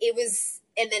 it was,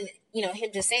 and then, you know, him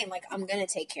just saying like, I'm going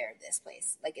to take care of this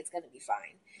place. Like, it's going to be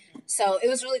fine. So it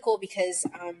was really cool because,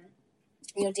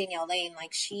 you know, Danielle Lane,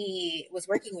 like she was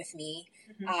working with me,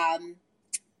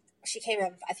 she came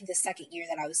in, I think, the second year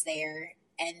that I was there.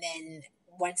 And then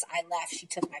once I left, she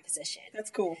took my position.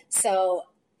 That's cool. So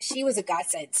she was a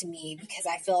godsend to me because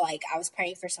I feel like I was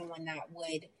praying for someone that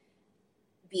would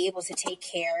be able to take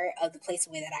care of the place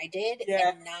the way that I did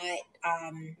and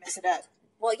not mess it up.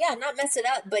 Well, yeah, not mess it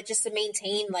up, but just to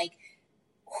maintain like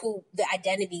the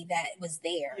identity that was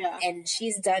there. Yeah. And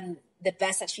she's done the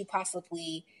best that she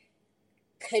possibly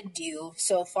could do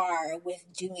so far with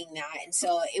doing that. And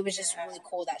so it was just really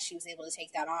cool that she was able to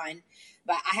take that on.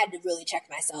 But I had to really check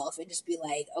myself and just be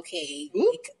like, okay,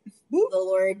 like, the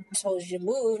Lord told you to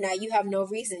move. Now you have no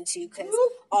reason to, because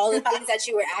all the things that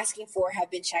you were asking for have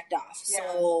been checked off.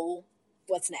 So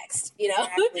what's next? You know?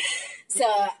 Exactly.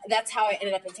 So that's how I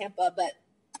ended up in Tampa. But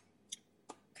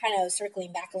kind of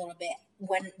circling back a little bit,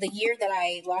 when the year that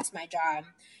I lost my job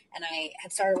and I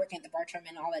had started working at the Bartram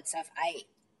and all that stuff, I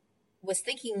was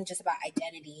thinking just about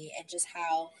identity and just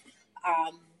how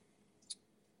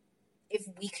if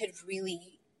we could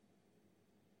really,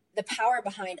 the power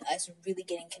behind us really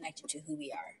getting connected to who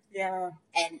we are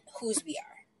and whose we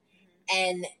are.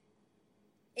 And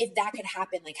if that could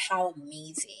happen, like how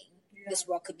amazing this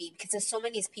world could be, because there's so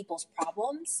many people's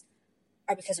problems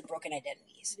are because of broken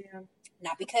identities.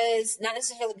 Not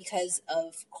necessarily because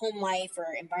of home life or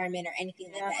environment or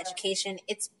anything like that, education,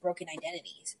 it's broken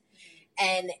identities.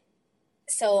 And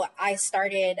so I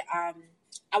started,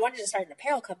 I wanted to start an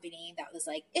apparel company that was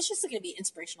like, it's just going to be an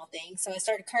inspirational thing. So I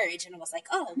started Courage, and I was like,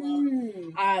 oh,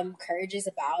 well, Courage is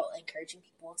about encouraging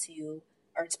people to,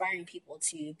 or inspiring people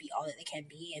to be all that they can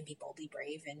be and be boldly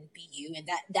brave and be you. And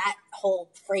that whole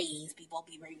phrase, be bold,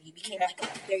 be brave, became like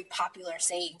a very popular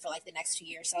saying for like the next 2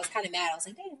 years. So I was kind of mad. I was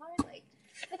like, dang, like,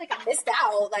 I feel like I missed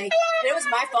out. Like, and it was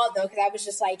my fault though, because I was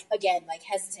just like, again, like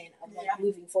hesitant of like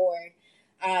moving forward.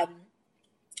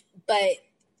 But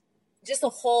just the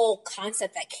whole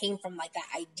concept that came from like that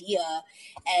idea,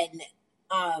 and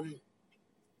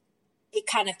it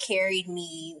kind of carried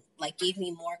me, like gave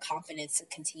me more confidence to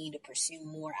continue to pursue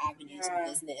more avenues of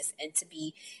business and to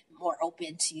be more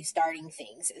open to starting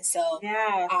things. And so,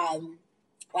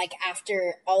 like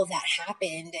after all of that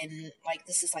happened, and like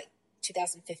this is like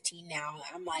 2015 now,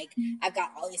 I'm like, I've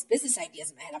got all these business ideas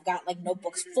in my head. I've got like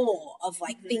notebooks full of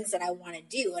like things that I want to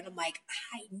do. And I'm like,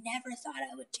 I never thought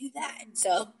I would do that. And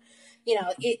so, you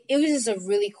know, it was just a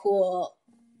really cool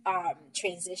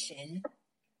transition.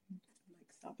 I'm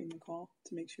like stopping the call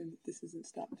to make sure that this isn't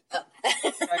stopped. Oh.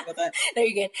 Sorry about that. There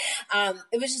you go.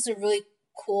 It was just a really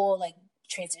cool like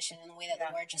transition in the way that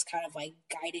the Lord just kind of like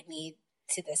guided me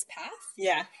to this path.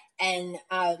 Yeah. And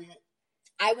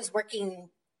I was working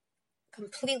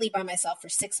completely by myself for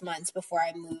 6 months before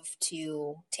I moved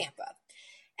to Tampa.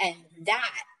 And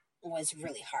that was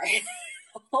really hard.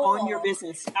 on your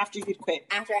business after you had quit?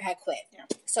 After I had quit. Yeah.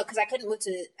 So, because I couldn't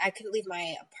leave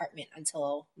my apartment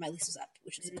until my lease was up,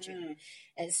 which was in June.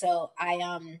 And so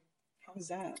how was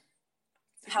that?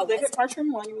 Did you live at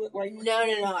Bartram while you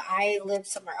No. I lived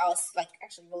somewhere else, like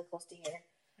actually really close to here.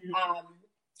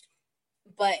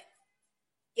 But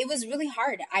it was really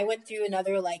hard. I went through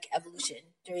another like evolution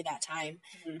during that time.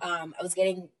 I was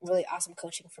getting really awesome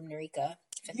coaching from Narika.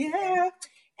 Yeah.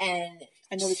 And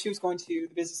I know that she was going to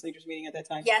the business leaders meeting at that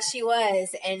time. Yeah, she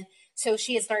was. And so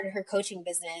she had started her coaching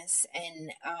business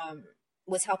and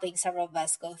was helping several of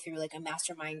us go through like a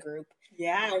mastermind group.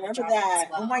 Yeah, I remember that.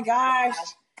 Well. Oh my gosh.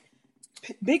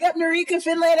 Big up Narika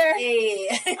Finlater. Hey.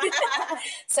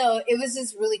 So it was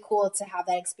just really cool to have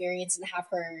that experience and have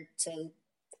her to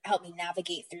help me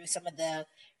navigate through some of the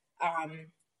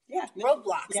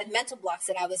roadblocks and mental blocks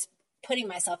that I was putting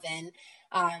myself in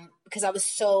because I was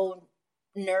so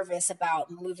nervous about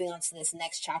moving on to this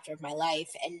next chapter of my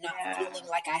life and not feeling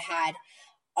like I had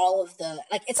all of the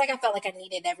it's like I felt like I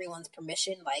needed everyone's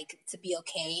permission like to be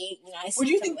okay. You know,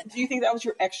 do you think that was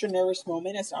your extra nervous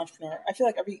moment as an entrepreneur? I feel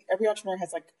like every entrepreneur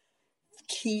has like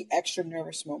key extra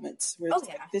nervous moments where it's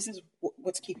like, this is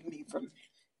what's keeping me from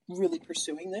really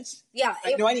pursuing this. Yeah,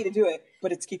 I know I need to do it,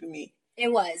 but it's keeping me.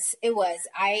 It was.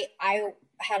 I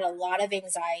had a lot of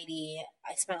anxiety.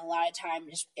 I spent a lot of time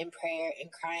just in prayer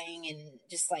and crying and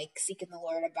just like seeking the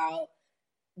Lord about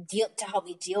to help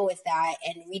me deal with that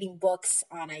and reading books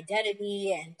on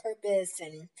identity and purpose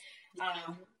and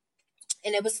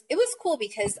it was cool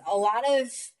because a lot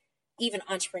of even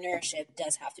entrepreneurship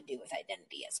does have to do with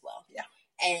identity as well. Yeah.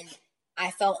 And I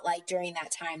felt like during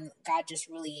that time, God just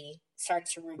really started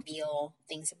to reveal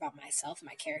things about myself and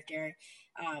my character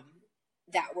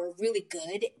that were really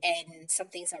good and some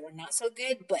things that were not so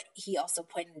good, but he also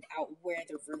pointed out where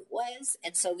the root was.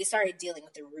 And so we started dealing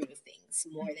with the root of things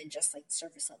more than just like the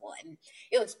surface level. And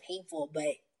it was painful,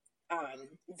 but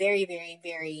very, very,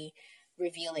 very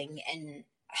revealing and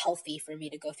healthy for me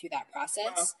to go through that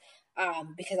process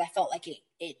because I felt like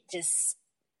it just,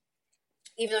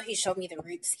 even though he showed me the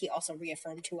roots, he also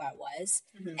reaffirmed who I was.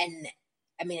 And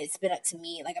I mean, it's been up to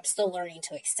me. Like, I'm still learning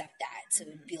to accept that, to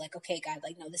be like, okay, God,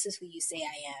 like, no, this is who you say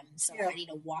I am. So I need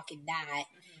to walk in that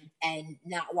and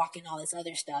not walk in all this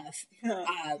other stuff.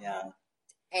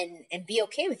 And be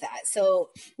okay with that. So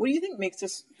what do you think makes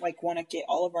us like want to get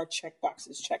all of our check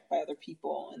boxes checked by other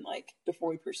people and like before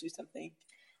we pursue something?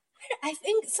 I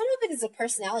think some of it is a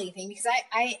personality thing because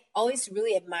I always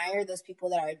really admire those people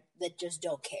that just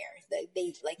don't care.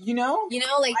 They like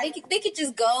like they could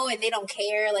just go and they don't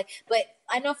care. Like, but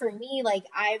I know for me, like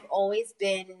I've always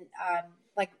been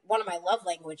like one of my love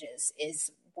languages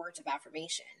is words of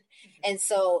affirmation, and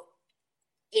so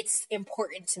it's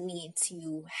important to me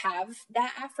to have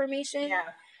that affirmation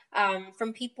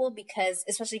from people because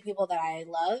especially people that I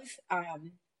love.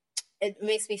 It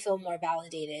makes me feel more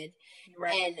validated.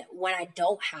 Right. And when I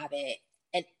don't have it,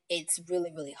 it's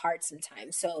really, really hard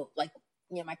sometimes. So like,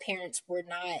 my parents were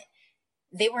not,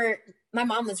 my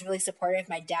mom was really supportive.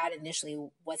 My dad initially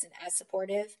wasn't as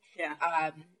supportive.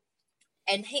 Yeah.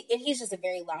 And he's just a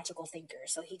very logical thinker.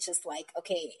 So he's just like,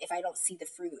 okay, if I don't see the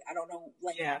fruit, I don't know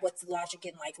what's the logic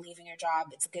in like leaving your job.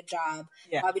 It's a good job.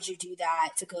 Yeah. Why would you do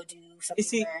that to go do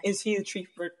something? Is he the chief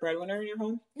breadwinner in your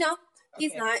home? No.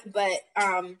 He's not, but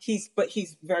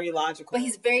he's very logical. But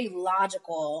he's very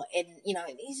logical, and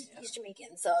he's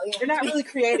Jamaican, so you're not really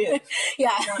creative.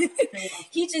 Yeah,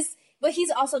 but he's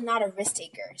also not a risk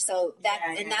taker. So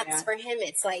that's for him.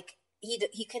 It's like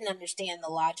he couldn't understand the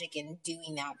logic in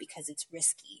doing that because it's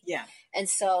risky. Yeah, and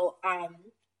so I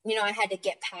had to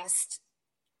get past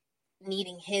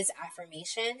needing his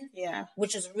affirmation. Yeah,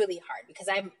 which is really hard because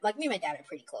I'm like me and my dad are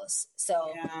pretty close.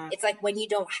 So it's like when you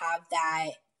don't have that.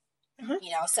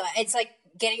 So it's like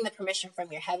getting the permission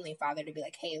from your Heavenly Father to be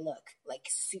like, hey, look, like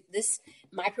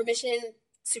my permission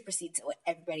supersedes what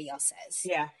everybody else says.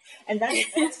 Yeah. And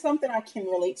that's something I can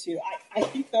relate to. I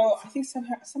think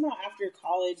somehow after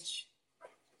college,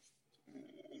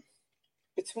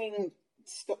 between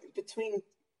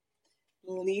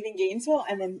leaving Gainesville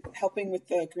and then helping with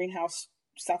the Greenhouse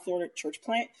South Florida church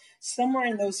plant, somewhere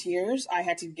in those years, I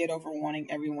had to get over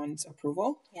wanting everyone's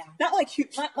approval. Yeah. Not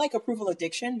like approval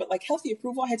addiction, but like healthy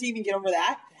approval. I had to even get over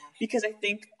that because I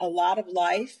think a lot of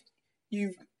life,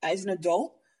 as an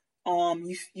adult,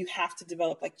 you have to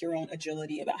develop like your own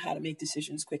agility about how to make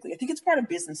decisions quickly. I think it's part of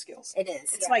business skills. It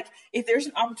is. It's like if there's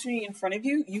an opportunity in front of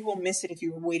you, you will miss it if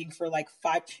you were waiting for like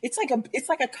 5. It's like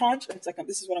a contract.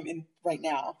 This is what I'm in right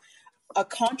now. A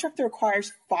contract that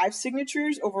requires 5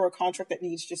 signatures over a contract that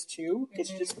needs just 2. It's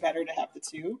just better to have the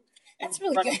 2. That's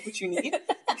really good. What you need.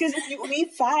 Because if you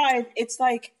need 5, it's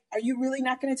like are you really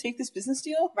not going to take this business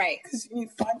deal? Right. Because you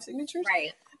need 5 signatures?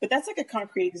 Right. But that's like a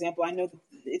concrete example. I know that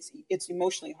it's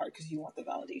emotionally hard because you want the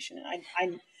validation.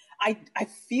 And I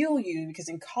feel you, because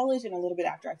in college and a little bit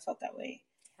after, I felt that way.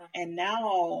 Yeah. And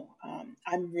now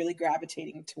I'm really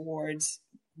gravitating towards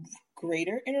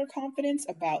greater inner confidence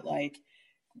about like,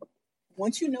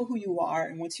 once you know who you are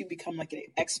and once you become like an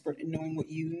expert in knowing what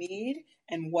you need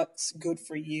and what's good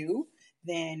for you,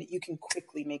 then you can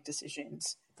quickly make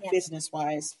decisions business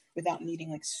wise without needing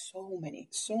like so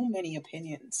many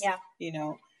opinions. Yeah. You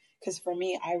know, because for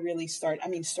me, I really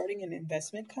starting an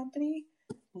investment company,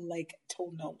 like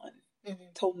told no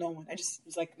one. I just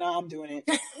was like, nah, I'm doing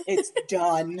it. It's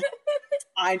done.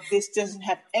 This doesn't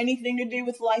have anything to do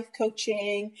with life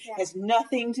coaching. Has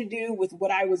nothing to do with what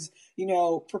I was,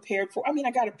 prepared for. I mean,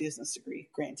 I got a business degree,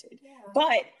 granted,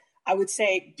 but I would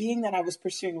say, being that I was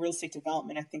pursuing real estate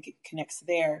development, I think it connects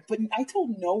there. But I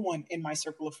told no one in my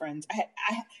circle of friends.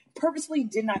 I purposely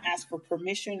did not ask for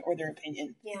permission or their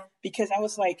opinion. Yeah. Because I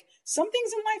was like, some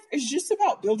things in life is just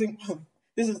about building.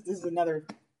 This is another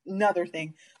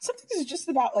thing. Some things is just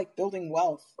about like building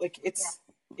wealth. Like it's.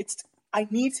 I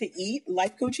need to eat.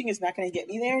 Life coaching is not going to get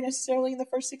me there necessarily in the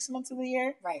first 6 months of the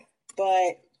year. Right.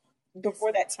 But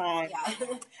before that time,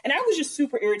 and I was just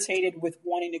super irritated with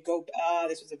wanting to go.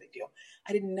 This was a big deal.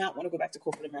 I did not want to go back to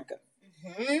corporate America.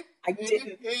 I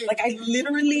didn't. Like, I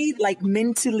literally, like,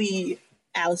 mentally,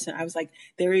 Allison, I was like,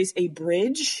 there is a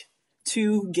bridge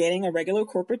to getting a regular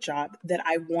corporate job that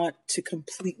I want to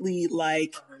completely,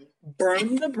 like,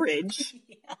 burn the bridge.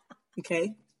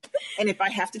 Okay. And if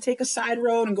I have to take a side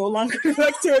road and go longer to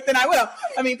it, then I will.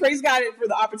 I mean, praise God for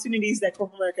the opportunities that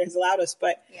corporate America has allowed us.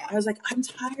 But I was like, I'm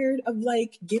tired of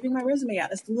like giving my resume out.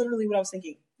 That's literally what I was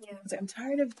thinking. I was like, I'm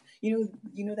tired of, you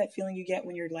know that feeling you get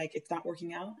when you're like, it's not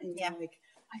working out. And you're like,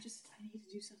 I need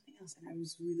to do something else. And I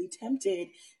was really tempted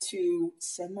to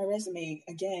send my resume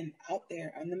again out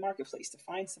there in the marketplace to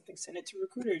find something, send it to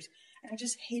recruiters. And I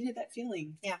just hated that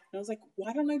feeling. Yeah. And I was like,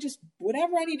 why don't I just,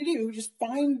 whatever I need to do, just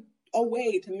find a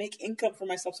way to make income for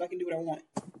myself so I can do what I want.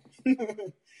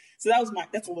 So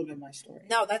that's a little bit of my story.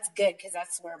 No, that's good, because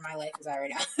that's where my life is at right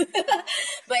now.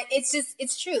 But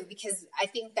it's true, because I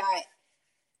think that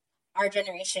our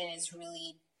generation is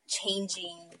really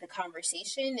changing the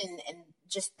conversation and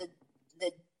just the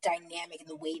dynamic and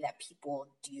the way that people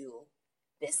do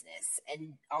business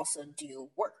and also do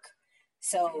work.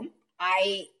 So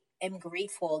I am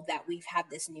grateful that we've had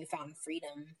this newfound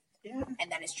freedom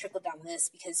and that it's trickled down this,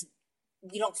 because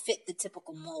we don't fit the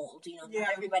typical mold. Not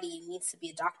everybody needs to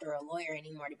be a doctor or a lawyer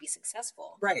anymore to be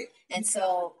successful. Right. And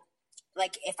so,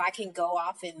 like, if I can go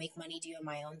off and make money doing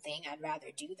my own thing, I'd rather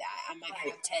do that. I might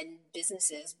have 10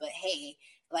 businesses, but hey,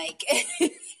 like,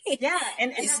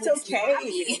 and that's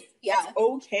okay. That's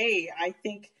okay. I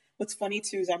think what's funny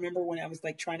too is I remember when I was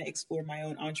like trying to explore my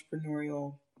own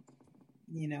entrepreneurial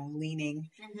leaning.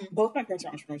 Both my parents are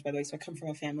entrepreneurs, by the way, so I come from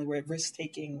a family where risk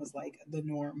taking was like the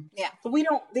norm. Yeah. But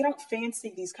they don't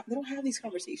fancy they don't have these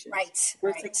conversations. Right.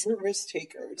 Where it's like, we're risk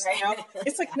takers. Right.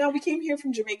 It's like, no, we came here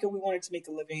from Jamaica, we wanted to make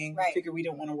a living. Right. Figure we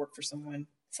don't want to work for someone.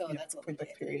 So that's what point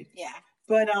blank period. Yeah.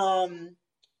 But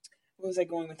where was I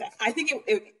going with that? I think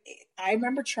I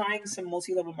remember trying some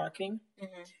multi-level marketing.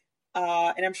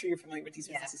 And I'm sure you're familiar with these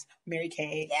businesses. Mary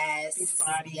Kay,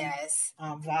 Beachbody,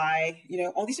 Vi,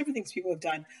 all these different things people have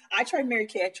done. I tried Mary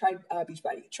Kay. I tried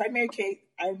Beachbody. Tried Mary Kay.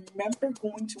 I remember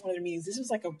going to one of their meetings. This was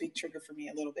like a big trigger for me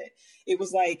a little bit. It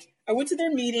was like, I went to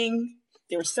their meeting.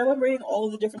 They were celebrating all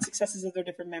of the different successes of their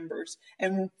different members.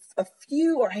 And a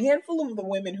handful of the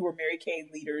women who were Mary Kay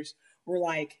leaders were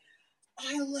like,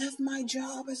 I left my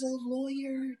job as a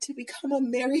lawyer to become a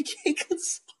Mary Kay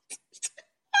consultant.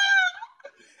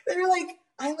 They were like,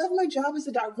 I left my job as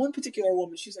a doctor. One particular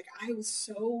woman, she was like, I was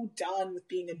so done with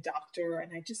being a doctor,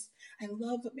 and I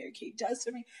love what Mary Kay does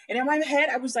to me. And in my head,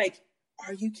 I was like,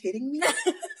 are you kidding me?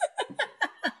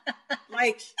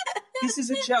 Like, this is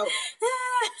a joke.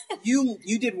 You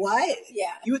did what?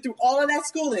 Yeah. You went through all of that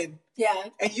schooling. Yeah.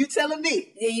 And you telling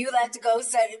me. Yeah, you had to go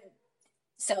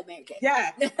sell Mary Kay.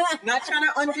 Yeah. Not trying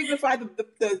to undignify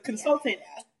the consultant,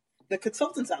 the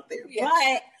consultants out there. Yeah.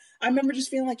 But I remember just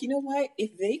feeling like, you know what?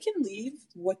 If they can leave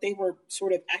what they were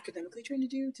sort of academically trained to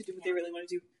do what they really want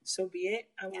to do, so be it.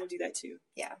 I want to do that too.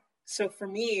 Yeah. So for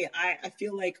me, I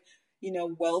feel like,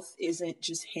 wealth isn't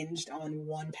just hinged on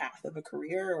one path of a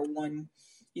career or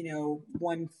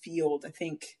one field. I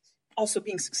think also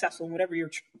being successful in whatever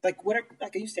like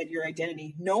you said, your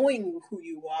identity, knowing who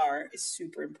you are is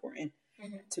super important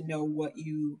to know what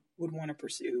you would want to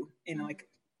pursue in like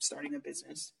starting a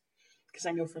business. Because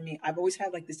I know for me, I've always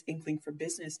had like this inkling for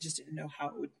business, just didn't know how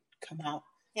it would come out.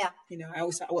 Yeah. You know, I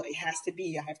always thought, well, it has to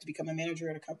be. I have to become a manager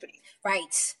at a company.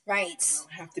 Right. Right. You know,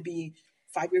 I have to be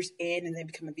 5 years in and then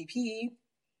become a VP.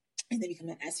 And then become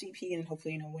an SVP, and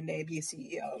hopefully, you know, one day be a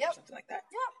CEO or something like that.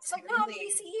 Yeah. So now I'm a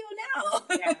CEO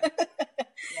now.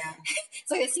 Yeah.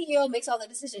 So the CEO makes all the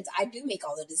decisions. I do make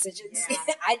all the decisions. Yeah.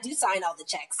 I do sign all the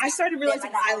checks. I started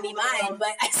realizing I be mine,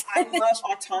 but I love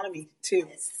autonomy too.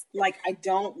 Yes. Like, I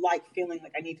don't like feeling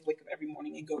like I need to wake up every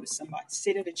morning and go to somebody,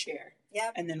 sit at a chair,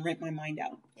 and then rent my mind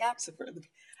out. So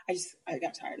I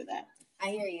got tired of that. I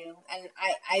hear you, and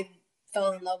I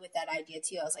fell in love with that idea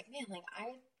too. I was like, man, like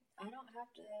I don't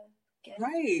have to get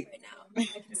right now. I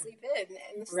can sleep in,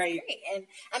 and this is great. And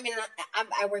I mean,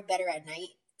 I work better at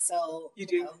night, so you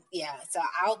do, so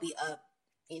I'll be up.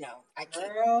 You know, I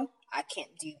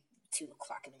can't do 2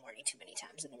 o'clock in the morning too many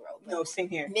times in a row. No, same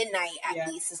here. Midnight at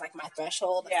least is like my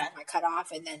threshold, like my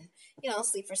cutoff, and then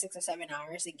sleep for 6 or 7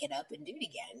 hours and get up and do it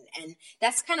again. And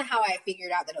that's kind of how I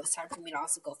figured out that it was time for me to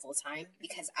also go full time,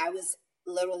 because I was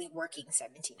literally working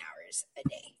 17 hours a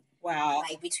day. Wow.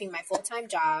 Like between my full-time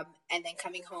job and then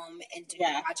coming home and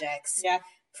doing projects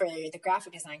for the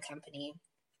graphic design company,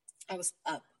 I was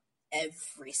up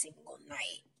every single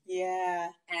night. Yeah.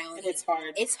 And it's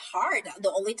hard. It's hard. The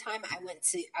only time I would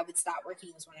stop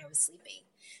working was when I was sleeping.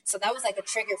 So that was like a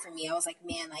trigger for me. I was like,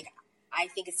 man, like, I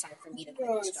think it's time for me to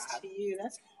quit this job. To you.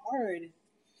 That's hard.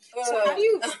 So how do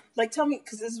you, like, tell me,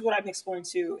 because this is what I'm exploring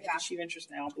too at the She Ventures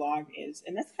Now blog is,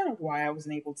 and that's kind of why I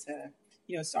wasn't able to,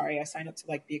 I signed up to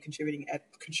like be a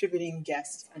contributing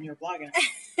guest on your blog. And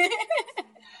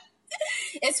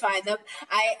it's fine though.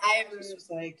 I was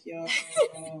like, yo,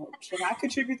 can I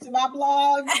contribute to my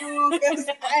blog? Because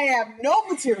I have no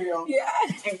material. Yeah.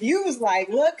 And you was like,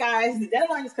 look, guys, the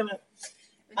deadline is coming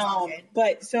up.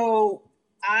 But so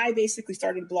I basically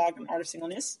started a blog on Art of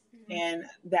Singleness, and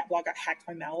that blog got hacked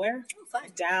by malware. Oh, fun.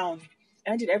 Down.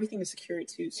 And I did everything to secure it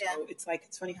too. So it's like,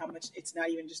 it's funny how much it's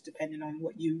not even just dependent on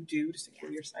what you do to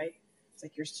secure your site. It's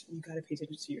like you got to pay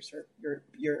attention to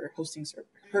your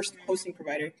hosting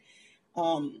provider.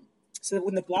 So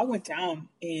when the blog went down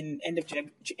in end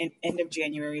of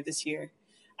January of this year,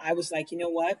 I was like, you know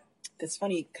what? That's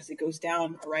funny because it goes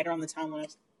down right around the time when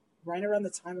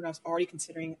I was already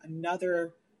considering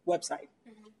another website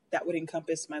that would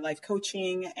encompass my life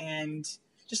coaching and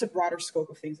just a broader scope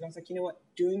of things. And I was like, you know what?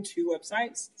 Doing 2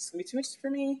 websites, it's going to be too much for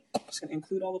me. I'm just going to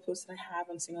include all the posts that I have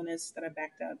on singleness that I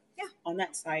backed up on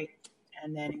that site,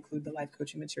 and then include the life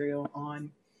coaching material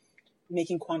on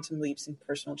making quantum leaps in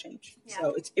personal change. Yeah.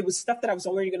 So it was stuff that I was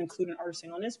already going to include in Art of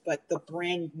Singleness, but the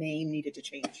brand name needed to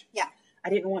change. Yeah. I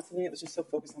didn't want something that was just so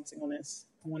focused on singleness.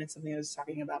 I wanted something that was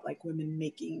talking about like women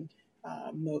making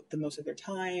the most of their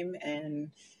time,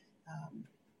 and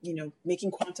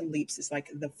making quantum leaps is like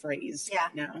the phrase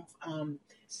now.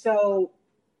 So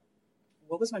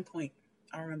what was my point?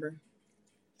 I don't remember.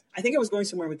 I think I was going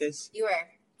somewhere with this. You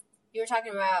were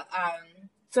talking about,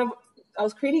 so I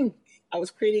was creating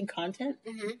content.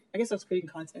 Mm-hmm. I guess I was creating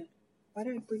content. Why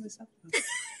did I bring this up?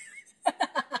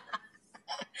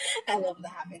 I love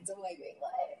that happens. I'm like, wait,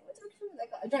 what?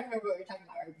 I'm trying to remember what we were talking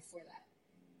about right before that.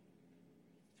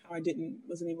 How I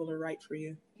wasn't able to write for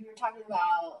you. You were talking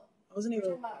about... I wasn't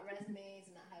able... about resumes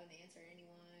and not having to answer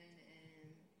anyone,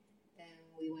 and then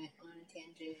we went on a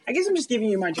tangent. I guess I'm just giving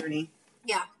you my journey.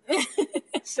 Yeah.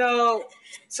 So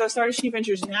I started She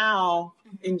Ventures Now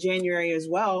in January as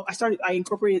well. Registered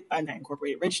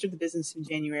the business in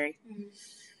January. Mm-hmm.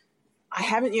 I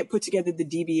haven't yet put together the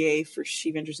DBA for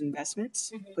She Ventures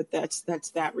Investments, but that's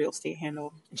that real estate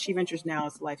handle. And She Ventures Now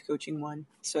is the life coaching one.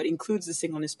 So it includes the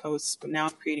singleness posts, but now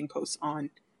I'm creating posts on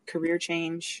career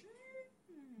change,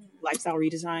 lifestyle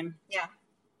redesign,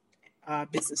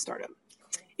 business startup.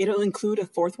 It'll include a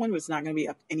 4th one, but it's not going to be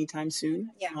up anytime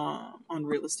soon. On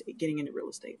real estate, getting into real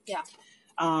estate. Yeah.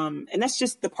 And that's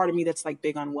just the part of me that's like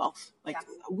big on wealth. Like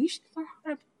we should learn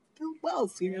how to build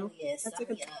wealth. Yes, that's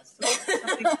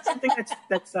like something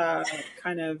that's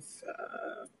kind of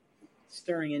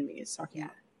stirring in me. Is talking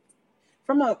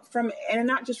about from and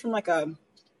not just from like a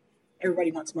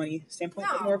everybody wants money standpoint,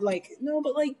 but more of like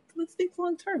let's think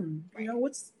long term. Right.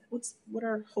 What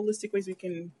are holistic ways we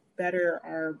can better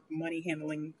our money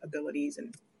handling abilities,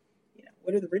 and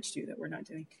what do the rich do that we're not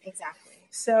doing? Exactly.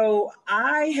 So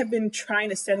I have been trying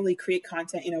to steadily create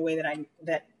content in a way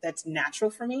that's natural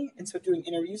for me, and so doing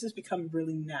interviews has become a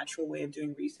really natural way of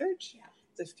doing research.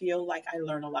 I feel like I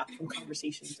learn a lot from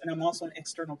conversations, and I'm also an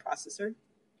external processor.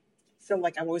 So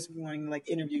like I've always been wanting to like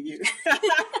interview you,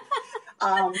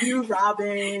 you,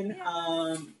 Robin.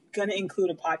 Gonna include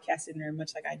a podcast in there,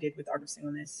 much like I did with Art of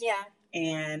Singleness. Yeah.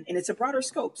 And it's a broader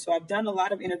scope. So I've done a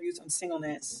lot of interviews on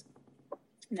singleness,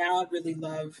 now I really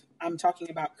I'm talking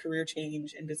about career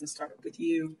change and business startup with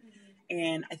you.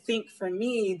 And I think for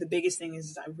me, the biggest thing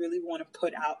is I really want to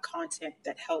put out content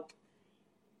that help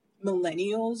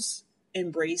millennials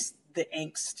embrace the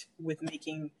angst with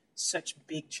making such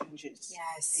big changes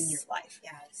in your life.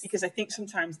 Because I think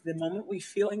sometimes the moment we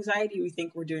feel anxiety, we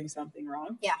think we're doing something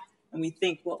wrong. Yeah. And we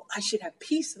think, well, I should have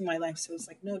peace in my life. So it's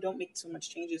like, no, don't make so much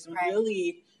changes. And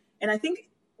really, and I think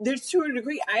there's, to a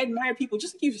degree, I admire people,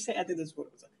 just like you said, I think this is what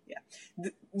it was.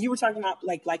 You were talking about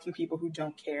like liking people who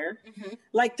don't care.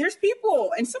 Like there's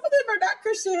people, and some of them are not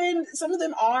Christian, some of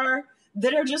them are,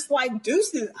 that are just like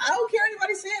deuces. I don't care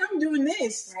anybody saying I'm doing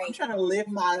this. I'm trying to live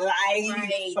my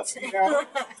life. You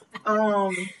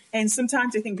know? And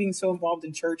sometimes I think being so involved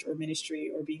in church or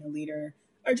ministry or being a leader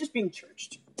or just being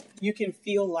churched, you can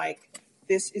feel like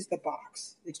this is the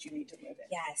box that you need to live in.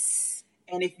 Yes.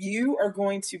 And if you are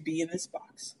going to be in this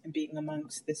box and being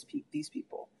amongst these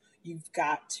people, you've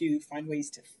got to find ways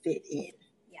to fit in.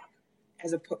 Yeah.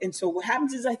 And so what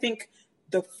happens is I think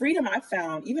the freedom I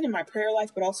found, even in my prayer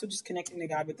life, but also just connecting to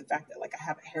God with the fact that like I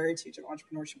have a heritage of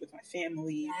entrepreneurship with my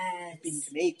family, being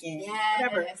Jamaican,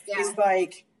 whatever, is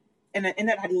like, and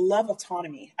that I love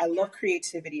autonomy. I love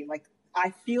creativity. Like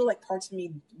I feel like parts of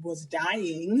me was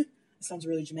dying. It sounds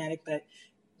really dramatic, but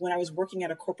when I was working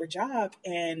at a corporate job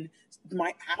and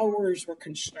my hours were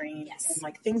constrained and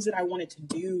like things that I wanted to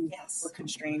do were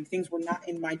constrained, things were not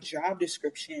in my job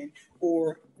description,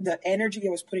 or the energy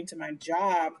I was putting to my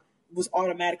job was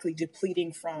automatically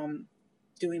depleting from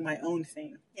doing my own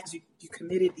thing. Because you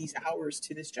committed these hours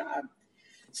to this job.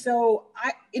 So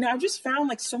I just found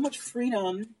like so much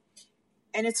freedom,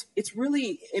 and it's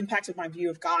really impacted my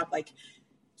view of God, like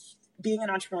being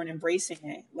an entrepreneur and embracing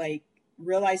it, like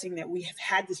realizing that we have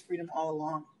had this freedom all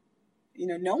along. You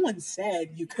know, no one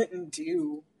said you couldn't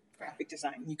do graphic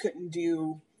design. You couldn't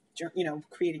do,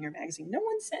 creating your magazine. No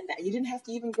one said that. You didn't have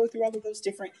to even go through all of those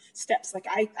different steps. Like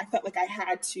I felt like I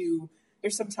had to,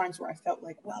 there's some times where I felt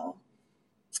like, well,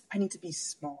 I need to be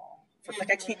small. Like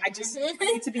I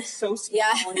need to be so small.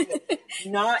 Yeah.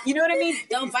 Not, you know what I mean?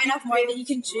 Don't bite off more than you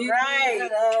can chew. Right.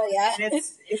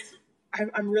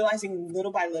 And I'm realizing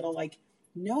little by little, like,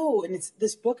 no, and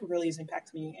this book really has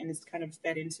impacted me, and it's kind of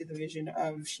fed into the vision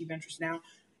of She Ventures Now.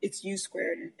 It's U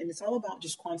squared, and it's all about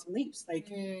just quantum leaps. Like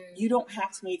you don't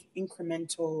have to make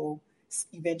incremental,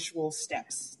 eventual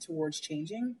steps towards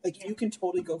changing. Like you can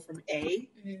totally go from A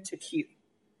to Q.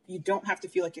 You don't have to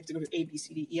feel like you have to go to A, B,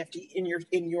 C, D, E, F, G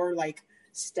in your like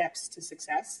steps to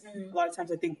success. A lot of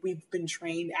times I think we've been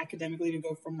trained academically to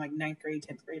go from like 9th grade,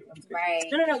 10th grade, 11th grade.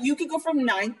 Right. No. You can go from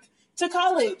 9th to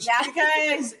college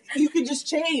because you can just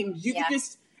change. You can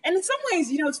just, and in some ways,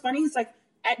 it's funny. It's like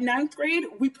at 9th grade,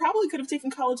 we probably could have taken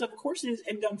college level courses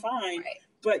and done fine. Right.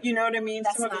 But you know what I mean?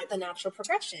 That's not the natural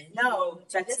progression. No,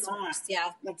 that's not.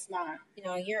 Yeah. That's not.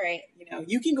 You're right.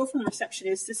 You can go from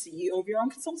receptionist to CEO of your own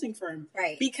consulting firm.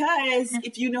 Right. Because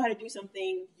if you know how to do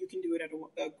something, you can do it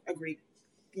at a great,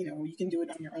 you can do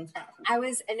it on your own platform.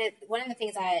 One of the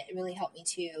things that really helped me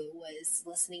too was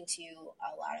listening to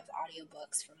a lot of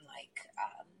audiobooks from like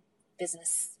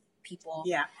business people.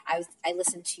 Yeah. I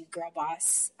listened to Girl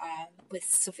Boss with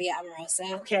Sophia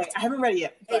Amoruso. Okay, I haven't read it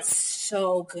yet. It's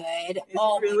so good.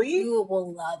 Really? You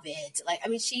will love it. Like, I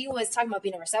mean, she was talking about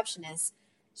being a receptionist.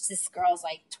 This girl's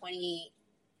like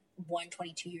 21,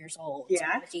 22 years old.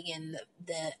 Yeah. Working in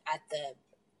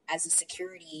as a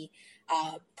security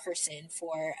person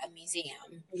for a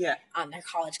museum on their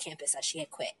college campus that she had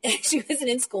quit. She wasn't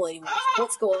in school anymore. She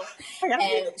quit school.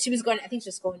 And she was I think she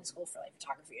was going to school for like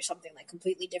photography or something like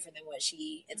completely different than what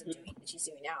she ends up doing, what she's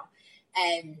doing now.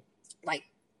 And like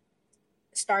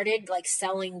started like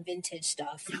selling vintage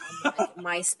stuff on like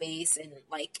MySpace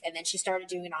and then she started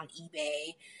doing it on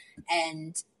eBay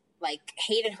and like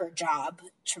hated her job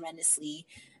tremendously.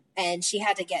 And she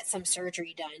had to get some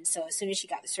surgery done. So as soon as she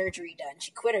got the surgery done,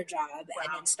 she quit her job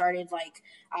and then started like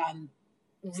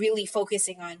really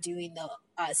focusing on doing the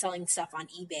selling stuff on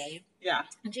eBay. Yeah.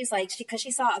 And she's like, because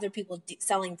she saw other people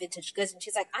selling vintage goods, and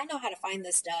she's like, I know how to find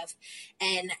this stuff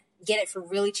and get it for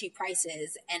really cheap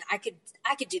prices, and I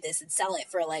could do this and sell it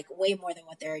for like way more than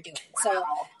what they're doing. Wow. So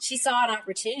she saw an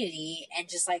opportunity and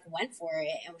just like went for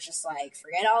it and was just like,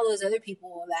 forget all those other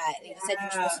people that said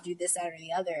you're supposed to do this, that, or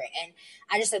the other. And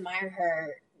I just admire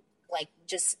her, like,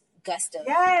 just gust of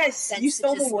you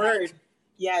stole the word.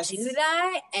 Like, do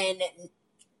that and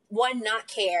not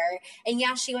care. And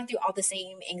yeah, she went through all the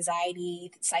same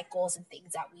anxiety cycles and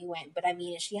things that we went. But I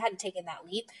mean, if she hadn't taken that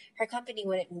leap, her company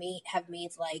wouldn't have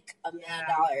made like $1 million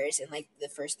in like the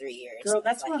first 3 years. Girl,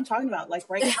 that's what I'm talking about. Like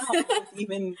right now,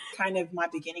 even kind of my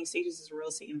beginning stages as a real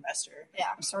estate investor. Yeah.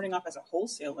 I'm starting off as a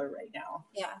wholesaler right now.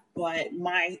 Yeah. But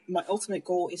my ultimate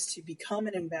goal is to become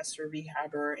an investor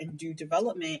rehabber and do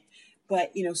development.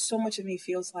 But, you know, so much of me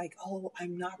feels like, oh,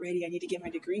 I'm not ready. I need to get my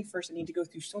degree first. I need to go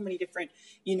through so many different,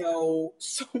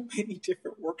 so many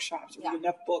different workshops, read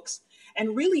enough books.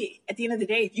 And really, at the end of the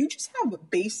day, if you just have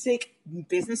basic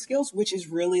business skills, which is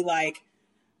really like,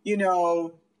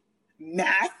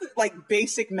 math, like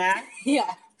basic math.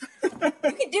 Yeah. You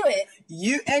can do it.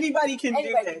 Anybody can do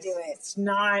this.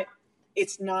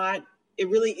 It's not. It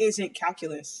really isn't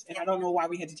calculus, and I don't know why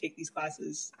we had to take these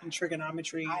classes in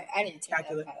trigonometry. I didn't take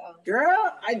calculus.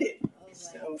 Girl, I did.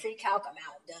 So pre-calc, I'm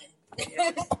out, done.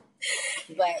 Yeah.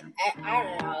 But I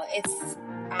don't know.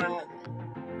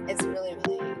 It's really,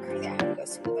 really crazy. I have to go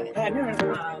soon, but I know.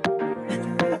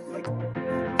 Like,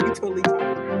 we totally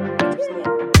talked.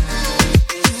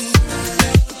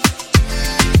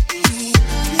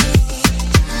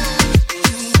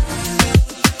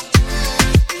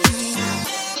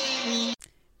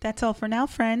 That's all for now,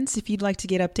 friends. If you'd like to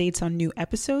get updates on new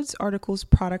episodes, articles,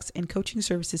 products, and coaching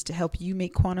services to help you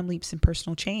make quantum leaps in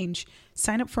personal change,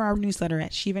 sign up for our newsletter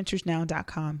at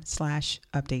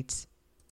sheventuresnow.com/updates.